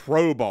a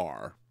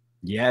crowbar.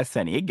 Yes,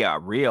 and it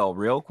got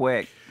real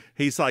quick.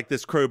 He's like,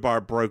 this crowbar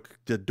broke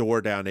the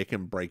door down. It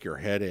can break your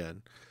head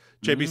in.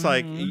 JB's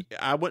like,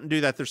 I wouldn't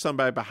do that. There's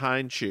somebody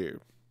behind you.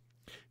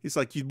 He's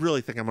like, you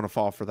really think I'm going to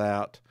fall for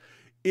that?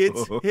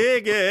 It's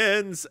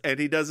Higgins. And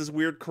he does this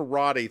weird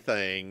karate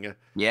thing.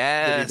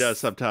 Yes. That he does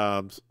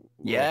sometimes.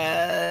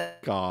 Yes.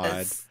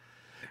 God.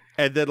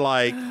 And then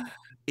like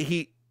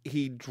he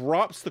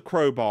drops the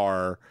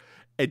crowbar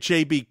and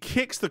JB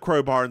kicks the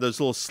crowbar in those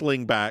little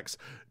slingbacks,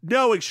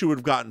 knowing she would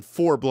have gotten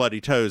 4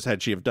 bloody toes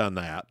had she have done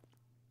that.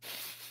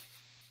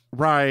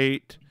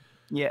 Right.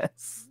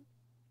 Yes.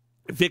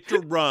 Victor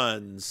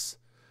runs.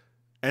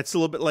 It's a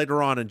little bit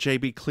later on and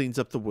JB cleans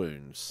up the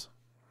wounds.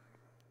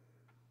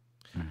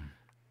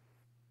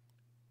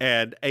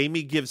 And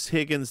Amy gives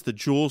Higgins the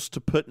jewels to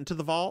put into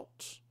the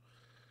vault.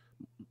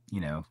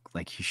 You know,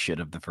 like he should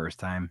have the first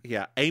time.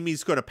 Yeah,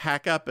 Amy's going to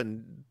pack up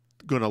and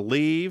going to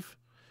leave,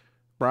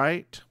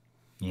 right?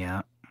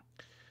 Yeah.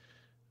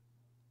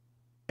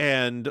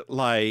 And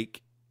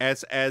like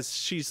as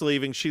she's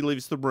leaving, she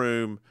leaves the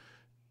room,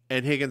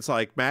 and Higgins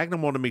like,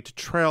 Magnum wanted me to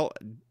trail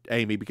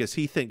Amy because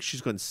he thinks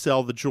she's going to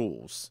sell the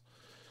jewels.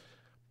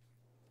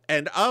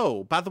 And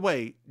oh, by the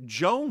way,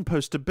 Joan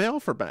posted bail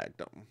for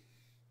Magnum.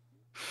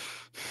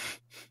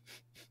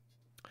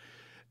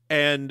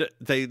 And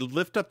they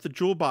lift up the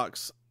jewel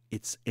box.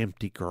 It's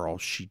empty, girl.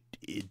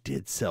 It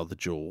did sell the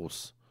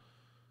jewels.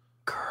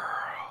 Girl.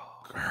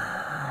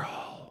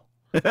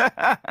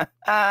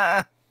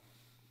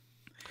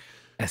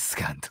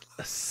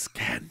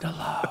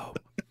 Escandalo.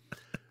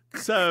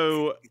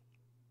 So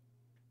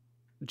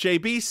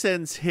JB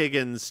sends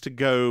Higgins to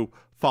go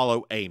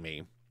follow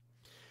Amy.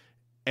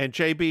 And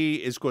JB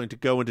is going to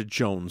go into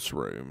Joan's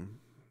room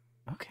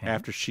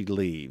after she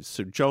leaves.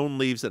 So Joan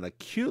leaves in a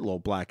cute little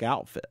black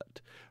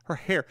outfit. Her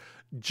hair.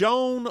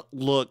 Joan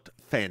looked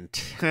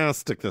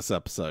fantastic this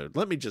episode.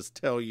 Let me just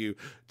tell you,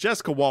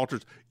 Jessica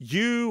Walters,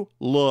 you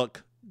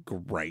look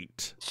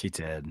great. She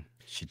did.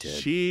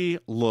 She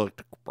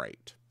looked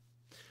great.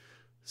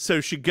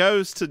 So she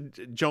goes to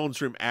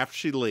Joan's room after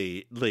she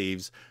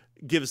leaves,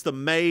 gives the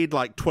maid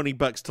like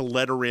 $20 to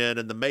let her in,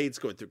 and the maid's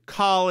going through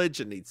college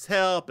and needs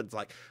help. And it's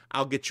like,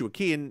 I'll get you a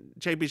key. And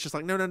JB's just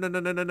like, no.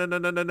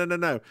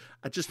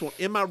 I just want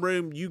in my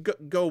room. You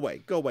go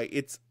away.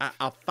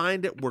 I'll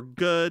find it. We're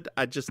good.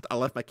 I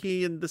left my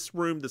key in this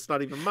room that's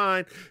not even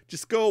mine.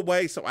 Just go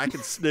away so I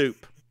can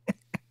snoop.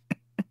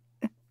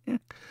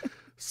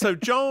 So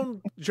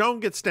Joan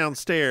gets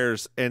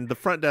downstairs, and the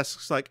front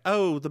desk's like,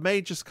 oh, the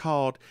maid just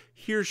called.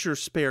 Here's your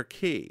spare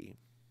key.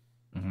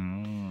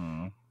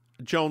 Mm-hmm.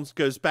 Jones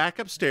goes back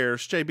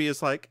upstairs. JB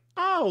is like,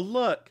 oh,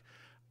 look,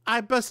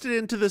 I busted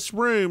into this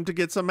room to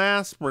get some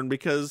aspirin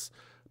because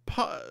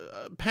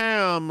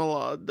Pam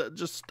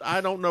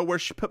I don't know where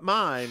she put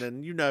mine.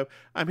 And,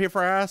 I'm here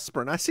for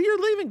aspirin. I see you're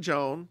leaving,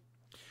 Joan.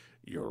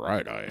 You're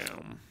right, I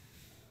am.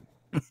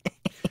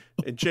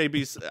 And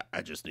JB's,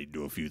 I just need to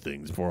do a few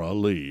things before I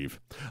leave.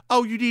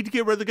 Oh, you need to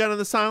get rid of the gun and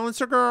the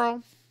silencer,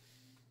 girl?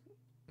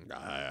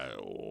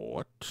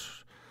 What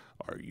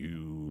are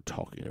you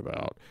talking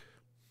about?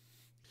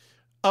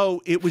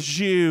 Oh, it was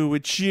you.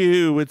 It's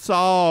you. It's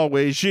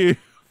always you.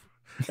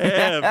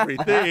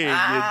 Everything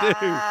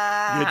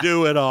you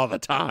do it all the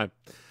time.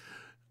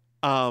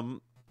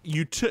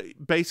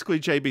 Basically,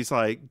 JB's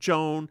like,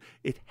 Joan,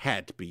 it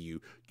had to be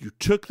you. You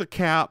took the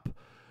cap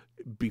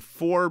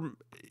before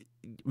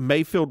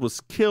Mayfield was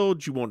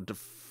killed. You wanted to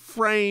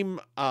frame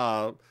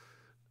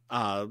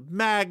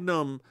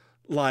Magnum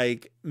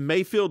like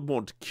Mayfield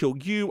wanted to kill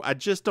you. I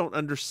just don't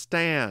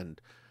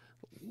understand.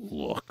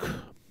 Look,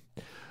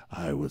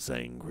 I was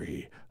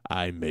angry.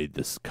 I made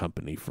this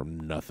company from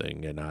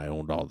nothing, and I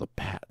owned all the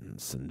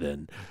patents. And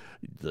then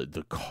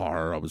the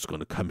car, I was going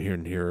to come here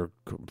and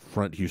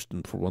confront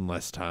Houston for one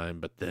last time,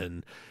 but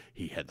then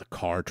he had the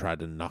car try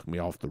to knock me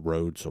off the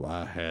road, so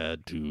I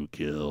had to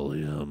kill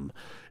him.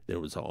 There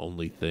was the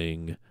only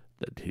thing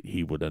that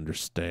he would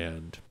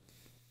understand.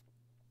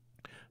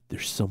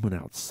 There's someone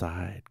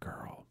outside,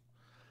 girl.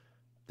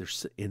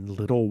 There's in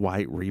little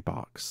white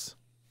Reeboks.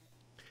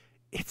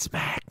 It's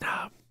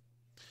Magnum.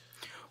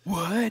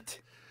 What?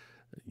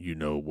 You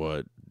know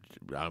what?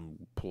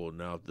 I'm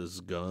pulling out this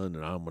gun,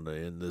 and I'm going to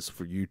end this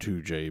for you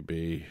too,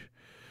 JB.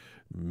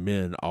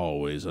 Men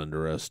always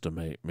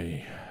underestimate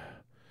me.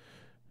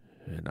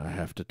 And I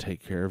have to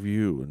take care of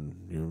you,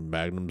 and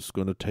Magnum's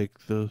going to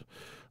take the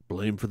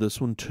blame for this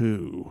one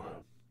too.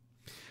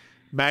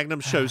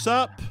 Magnum shows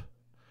up,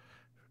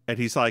 and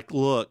he's like,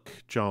 look,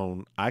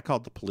 Joan, I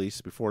called the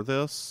police before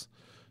this,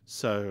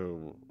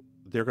 so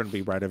they're going to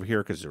be right over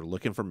here because they're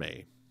looking for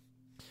me.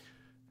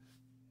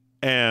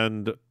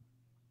 And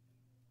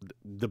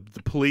the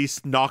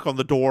police knock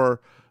the door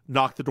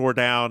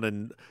down,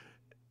 and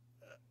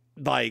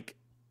like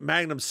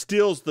Magnum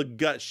steals the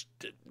gun.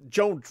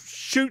 Joan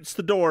shoots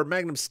the door.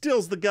 Magnum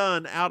steals the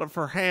gun out of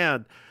her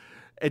hand.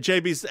 And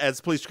JB's,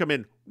 as police come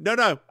in,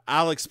 no,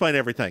 I'll explain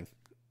everything.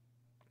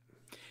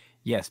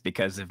 Yes,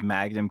 because if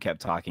Magnum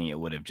kept talking, it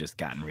would have just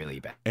gotten really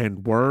bad.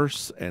 And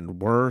worse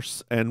and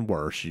worse and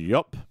worse.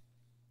 Yup.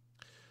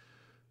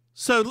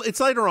 So it's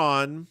later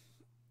on.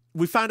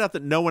 We find out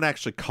that no one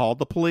actually called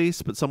the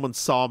police, but someone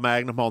saw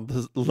Magnum on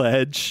the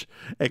ledge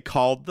and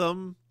called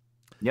them.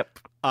 Yep.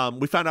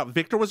 We found out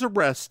Victor was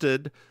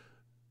arrested.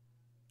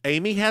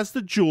 Amy has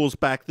the jewels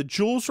back. The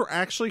jewels are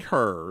actually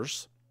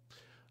hers.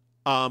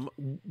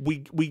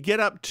 We get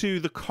up to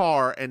the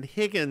car, and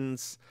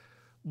Higgins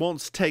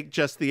wants to take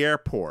Jess to the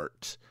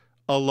airport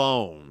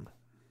alone.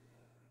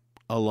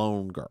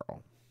 Alone,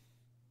 girl.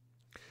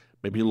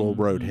 Maybe a little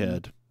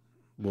roadhead.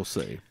 We'll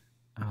see.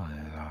 Oh,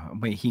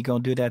 wait, he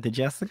gonna do that to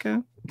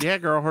Jessica? Yeah,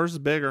 girl, hers is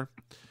bigger.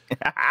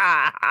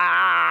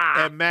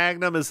 And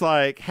Magnum is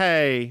like,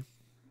 hey,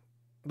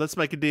 let's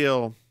make a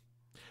deal.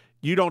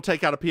 You don't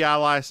take out a PI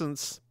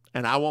license,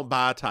 and I won't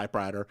buy a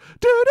typewriter.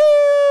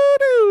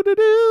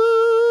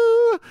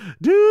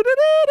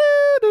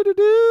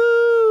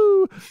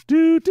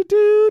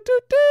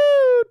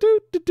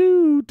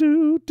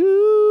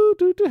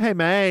 Hey,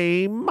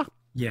 Maim.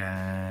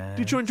 Yeah.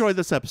 Did you enjoy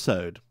this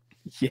episode?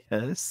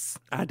 Yes.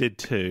 I did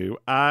too.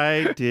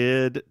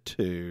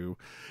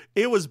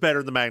 It was better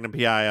than the Magnum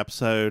PI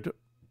episode.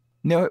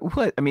 No,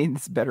 what? I mean,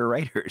 it's better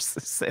writers.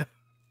 So.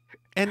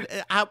 And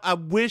I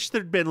wish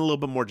there'd been a little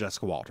bit more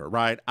Jessica Walter,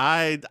 right?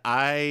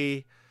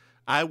 I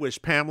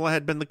wish Pamela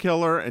had been the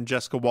killer and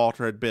Jessica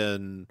Walter had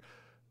been,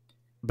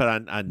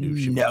 but I knew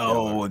she was the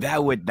killer. No,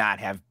 that would not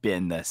have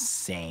been the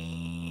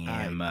same.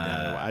 I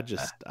know. I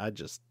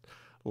just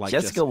like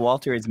Jessica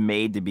Walter is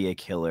made to be a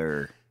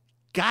killer.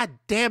 God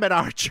damn it,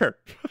 Archer.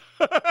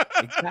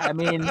 I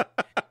mean,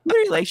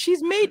 literally, like,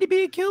 she's made to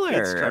be a killer.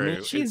 It's true. I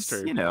mean, she's,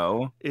 you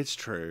know. It's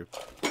true.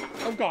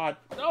 Oh, God.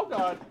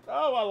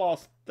 Oh, I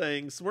lost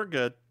things. We're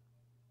good.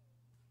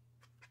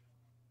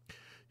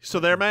 So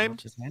there, Maim?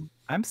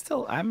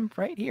 I'm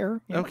right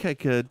here. Yeah. Okay,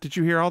 good. Did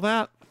you hear all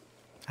that?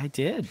 I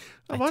did.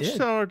 Why don't you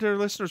tell our dear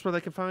listeners where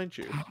they can find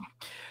you?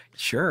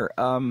 Sure.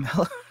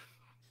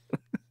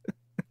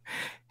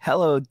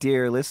 Hello,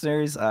 dear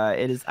listeners.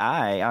 It is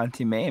I,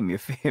 Auntie Maim, your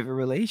favorite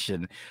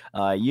relation.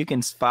 You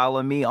can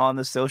follow me on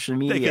the social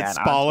media. They can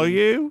follow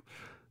you?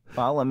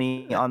 Follow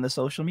me on the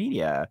social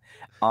media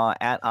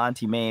at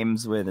Auntie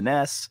Maims with an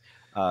S.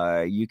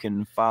 You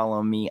can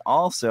follow me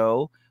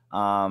also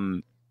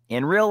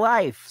in real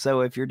life.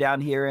 So if you're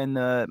down here in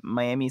the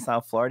Miami,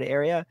 South Florida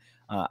area,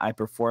 I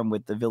perform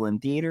with the Villain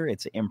Theater.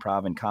 It's an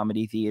improv and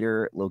comedy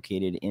theater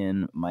located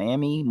in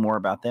Miami. More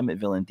about them at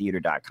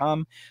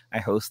villaintheater.com. I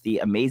host the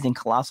amazing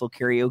Colossal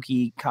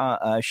Karaoke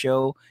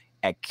show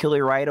at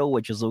Killer Idol,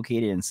 which is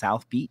located in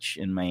South Beach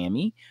in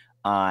Miami.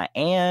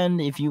 And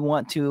if you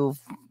want to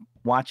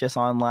watch us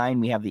online,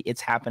 we have the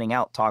It's Happening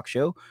Out talk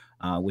show,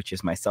 which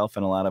is myself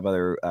and a lot of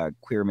other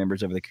queer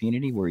members of the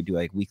community, where we do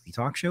like weekly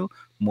talk show.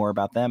 More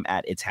about them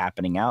at It's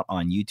Happening Out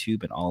on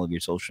YouTube and all of your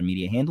social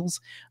media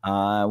handles.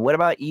 What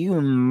about you,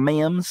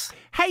 Mims?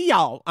 Hey,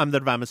 y'all. I'm the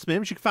Divine Miss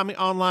Mims. You can find me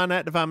online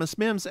at Divine Miss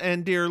Mims.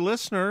 And dear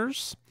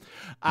listeners,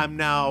 I'm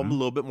now a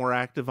little bit more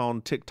active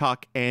on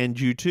TikTok and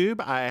YouTube.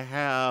 I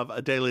have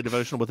a daily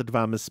devotional with the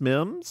Divine Miss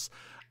Mims.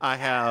 I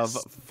have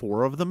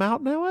 4 of them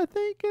out now, I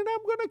think, and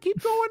I'm going to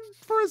keep going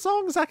for as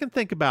long as I can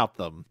think about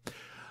them.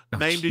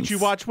 Maim, did you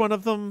watch one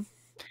of them?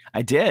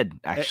 I did,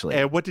 actually.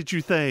 And what did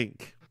you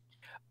think?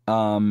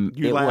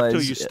 You laughed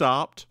till you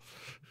stopped?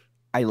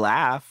 I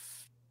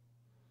laugh.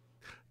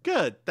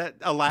 Good.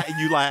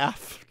 You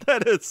laugh.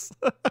 That is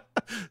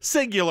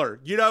singular.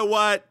 You know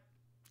what?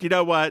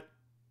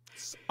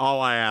 It's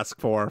all I ask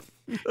for.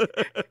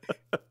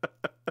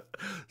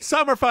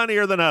 Some are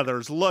funnier than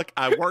others. Look,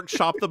 I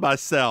workshopped them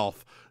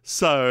myself.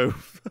 So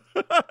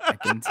I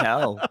can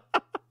tell.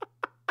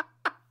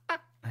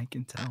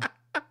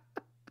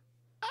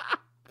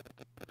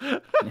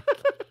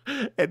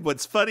 And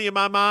what's funny in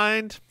my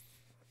mind,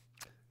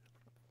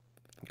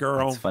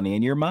 girl, it's funny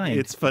in your mind.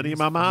 It's funny in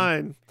my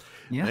mind.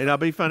 Yeah. May not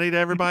be funny to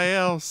everybody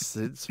else.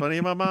 It's funny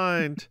in my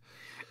mind.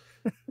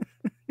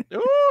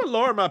 Oh,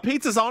 Lord, my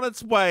pizza's on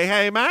its way.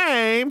 Hey,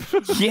 Maim.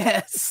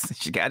 Yes.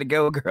 She got to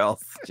go,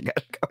 girls. She got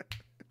to go.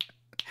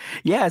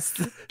 Yes.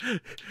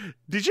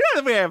 Did you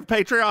know that we have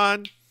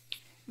Patreon?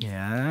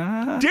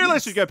 Yeah. Dear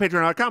listeners, go to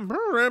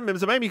patreon.com.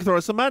 Mims and Maim, you can throw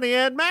us some money.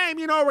 And Maim,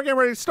 you know what we're getting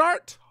ready to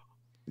start?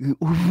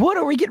 What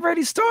are we getting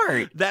ready to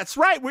start? That's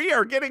right. We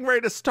are getting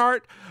ready to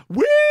start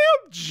We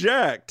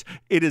Object.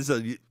 It is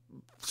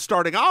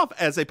starting off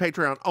as a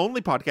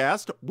Patreon-only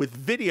podcast with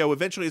video.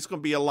 Eventually, it's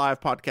going to be a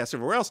live podcast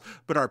everywhere else.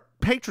 But our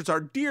patrons,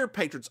 our dear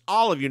patrons,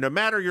 all of you, no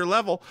matter your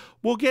level,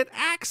 will get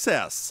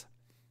access.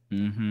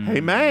 Mm-hmm. Hey,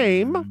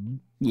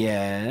 Maim.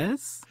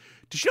 Yes.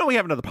 Did you know we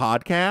have another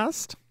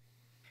podcast?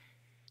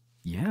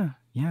 Yeah,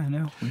 I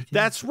know.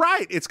 That's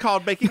right. It's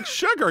called Making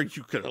Sugar.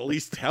 You could at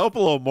least help a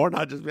little more,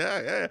 not just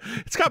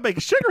It's called Making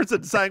Sugar. It's a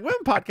Designing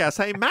Women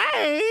podcast. Hey,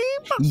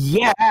 Maim.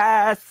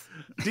 Yes.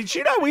 Did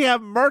you know we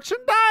have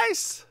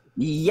merchandise?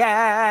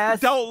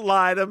 Yes. Don't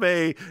lie to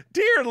me.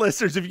 Dear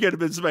listeners, if you go to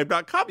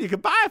MimsandMaim.com, you can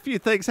buy a few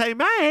things. Hey,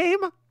 Maim.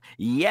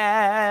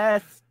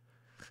 Yes.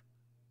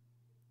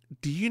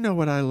 Do you know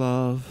what I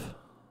love?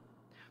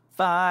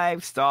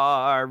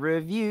 5-star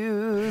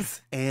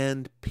reviews.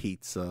 And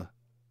pizza.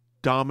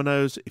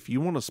 Domino's, if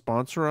you want to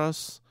sponsor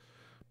us,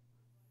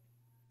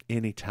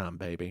 anytime,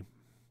 baby.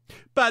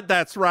 But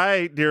that's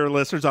right, dear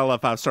listeners. I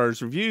love 5-star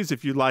reviews.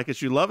 If you like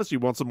us, you love us, you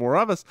want some more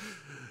of us,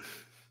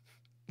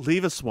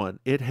 leave us one.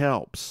 It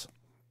helps.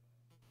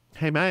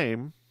 Hey,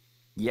 Maim.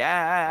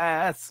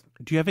 Yes.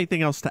 Do you have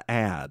anything else to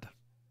add?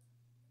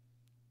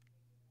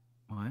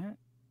 What? Do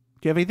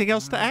you have anything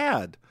else to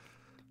add?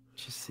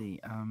 Just see.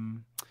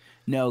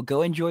 No,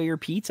 go enjoy your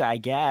pizza, I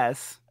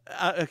guess.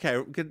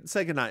 Okay,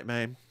 say goodnight,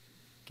 Maim.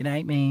 Good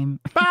night, Maim.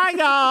 Bye,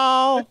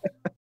 y'all.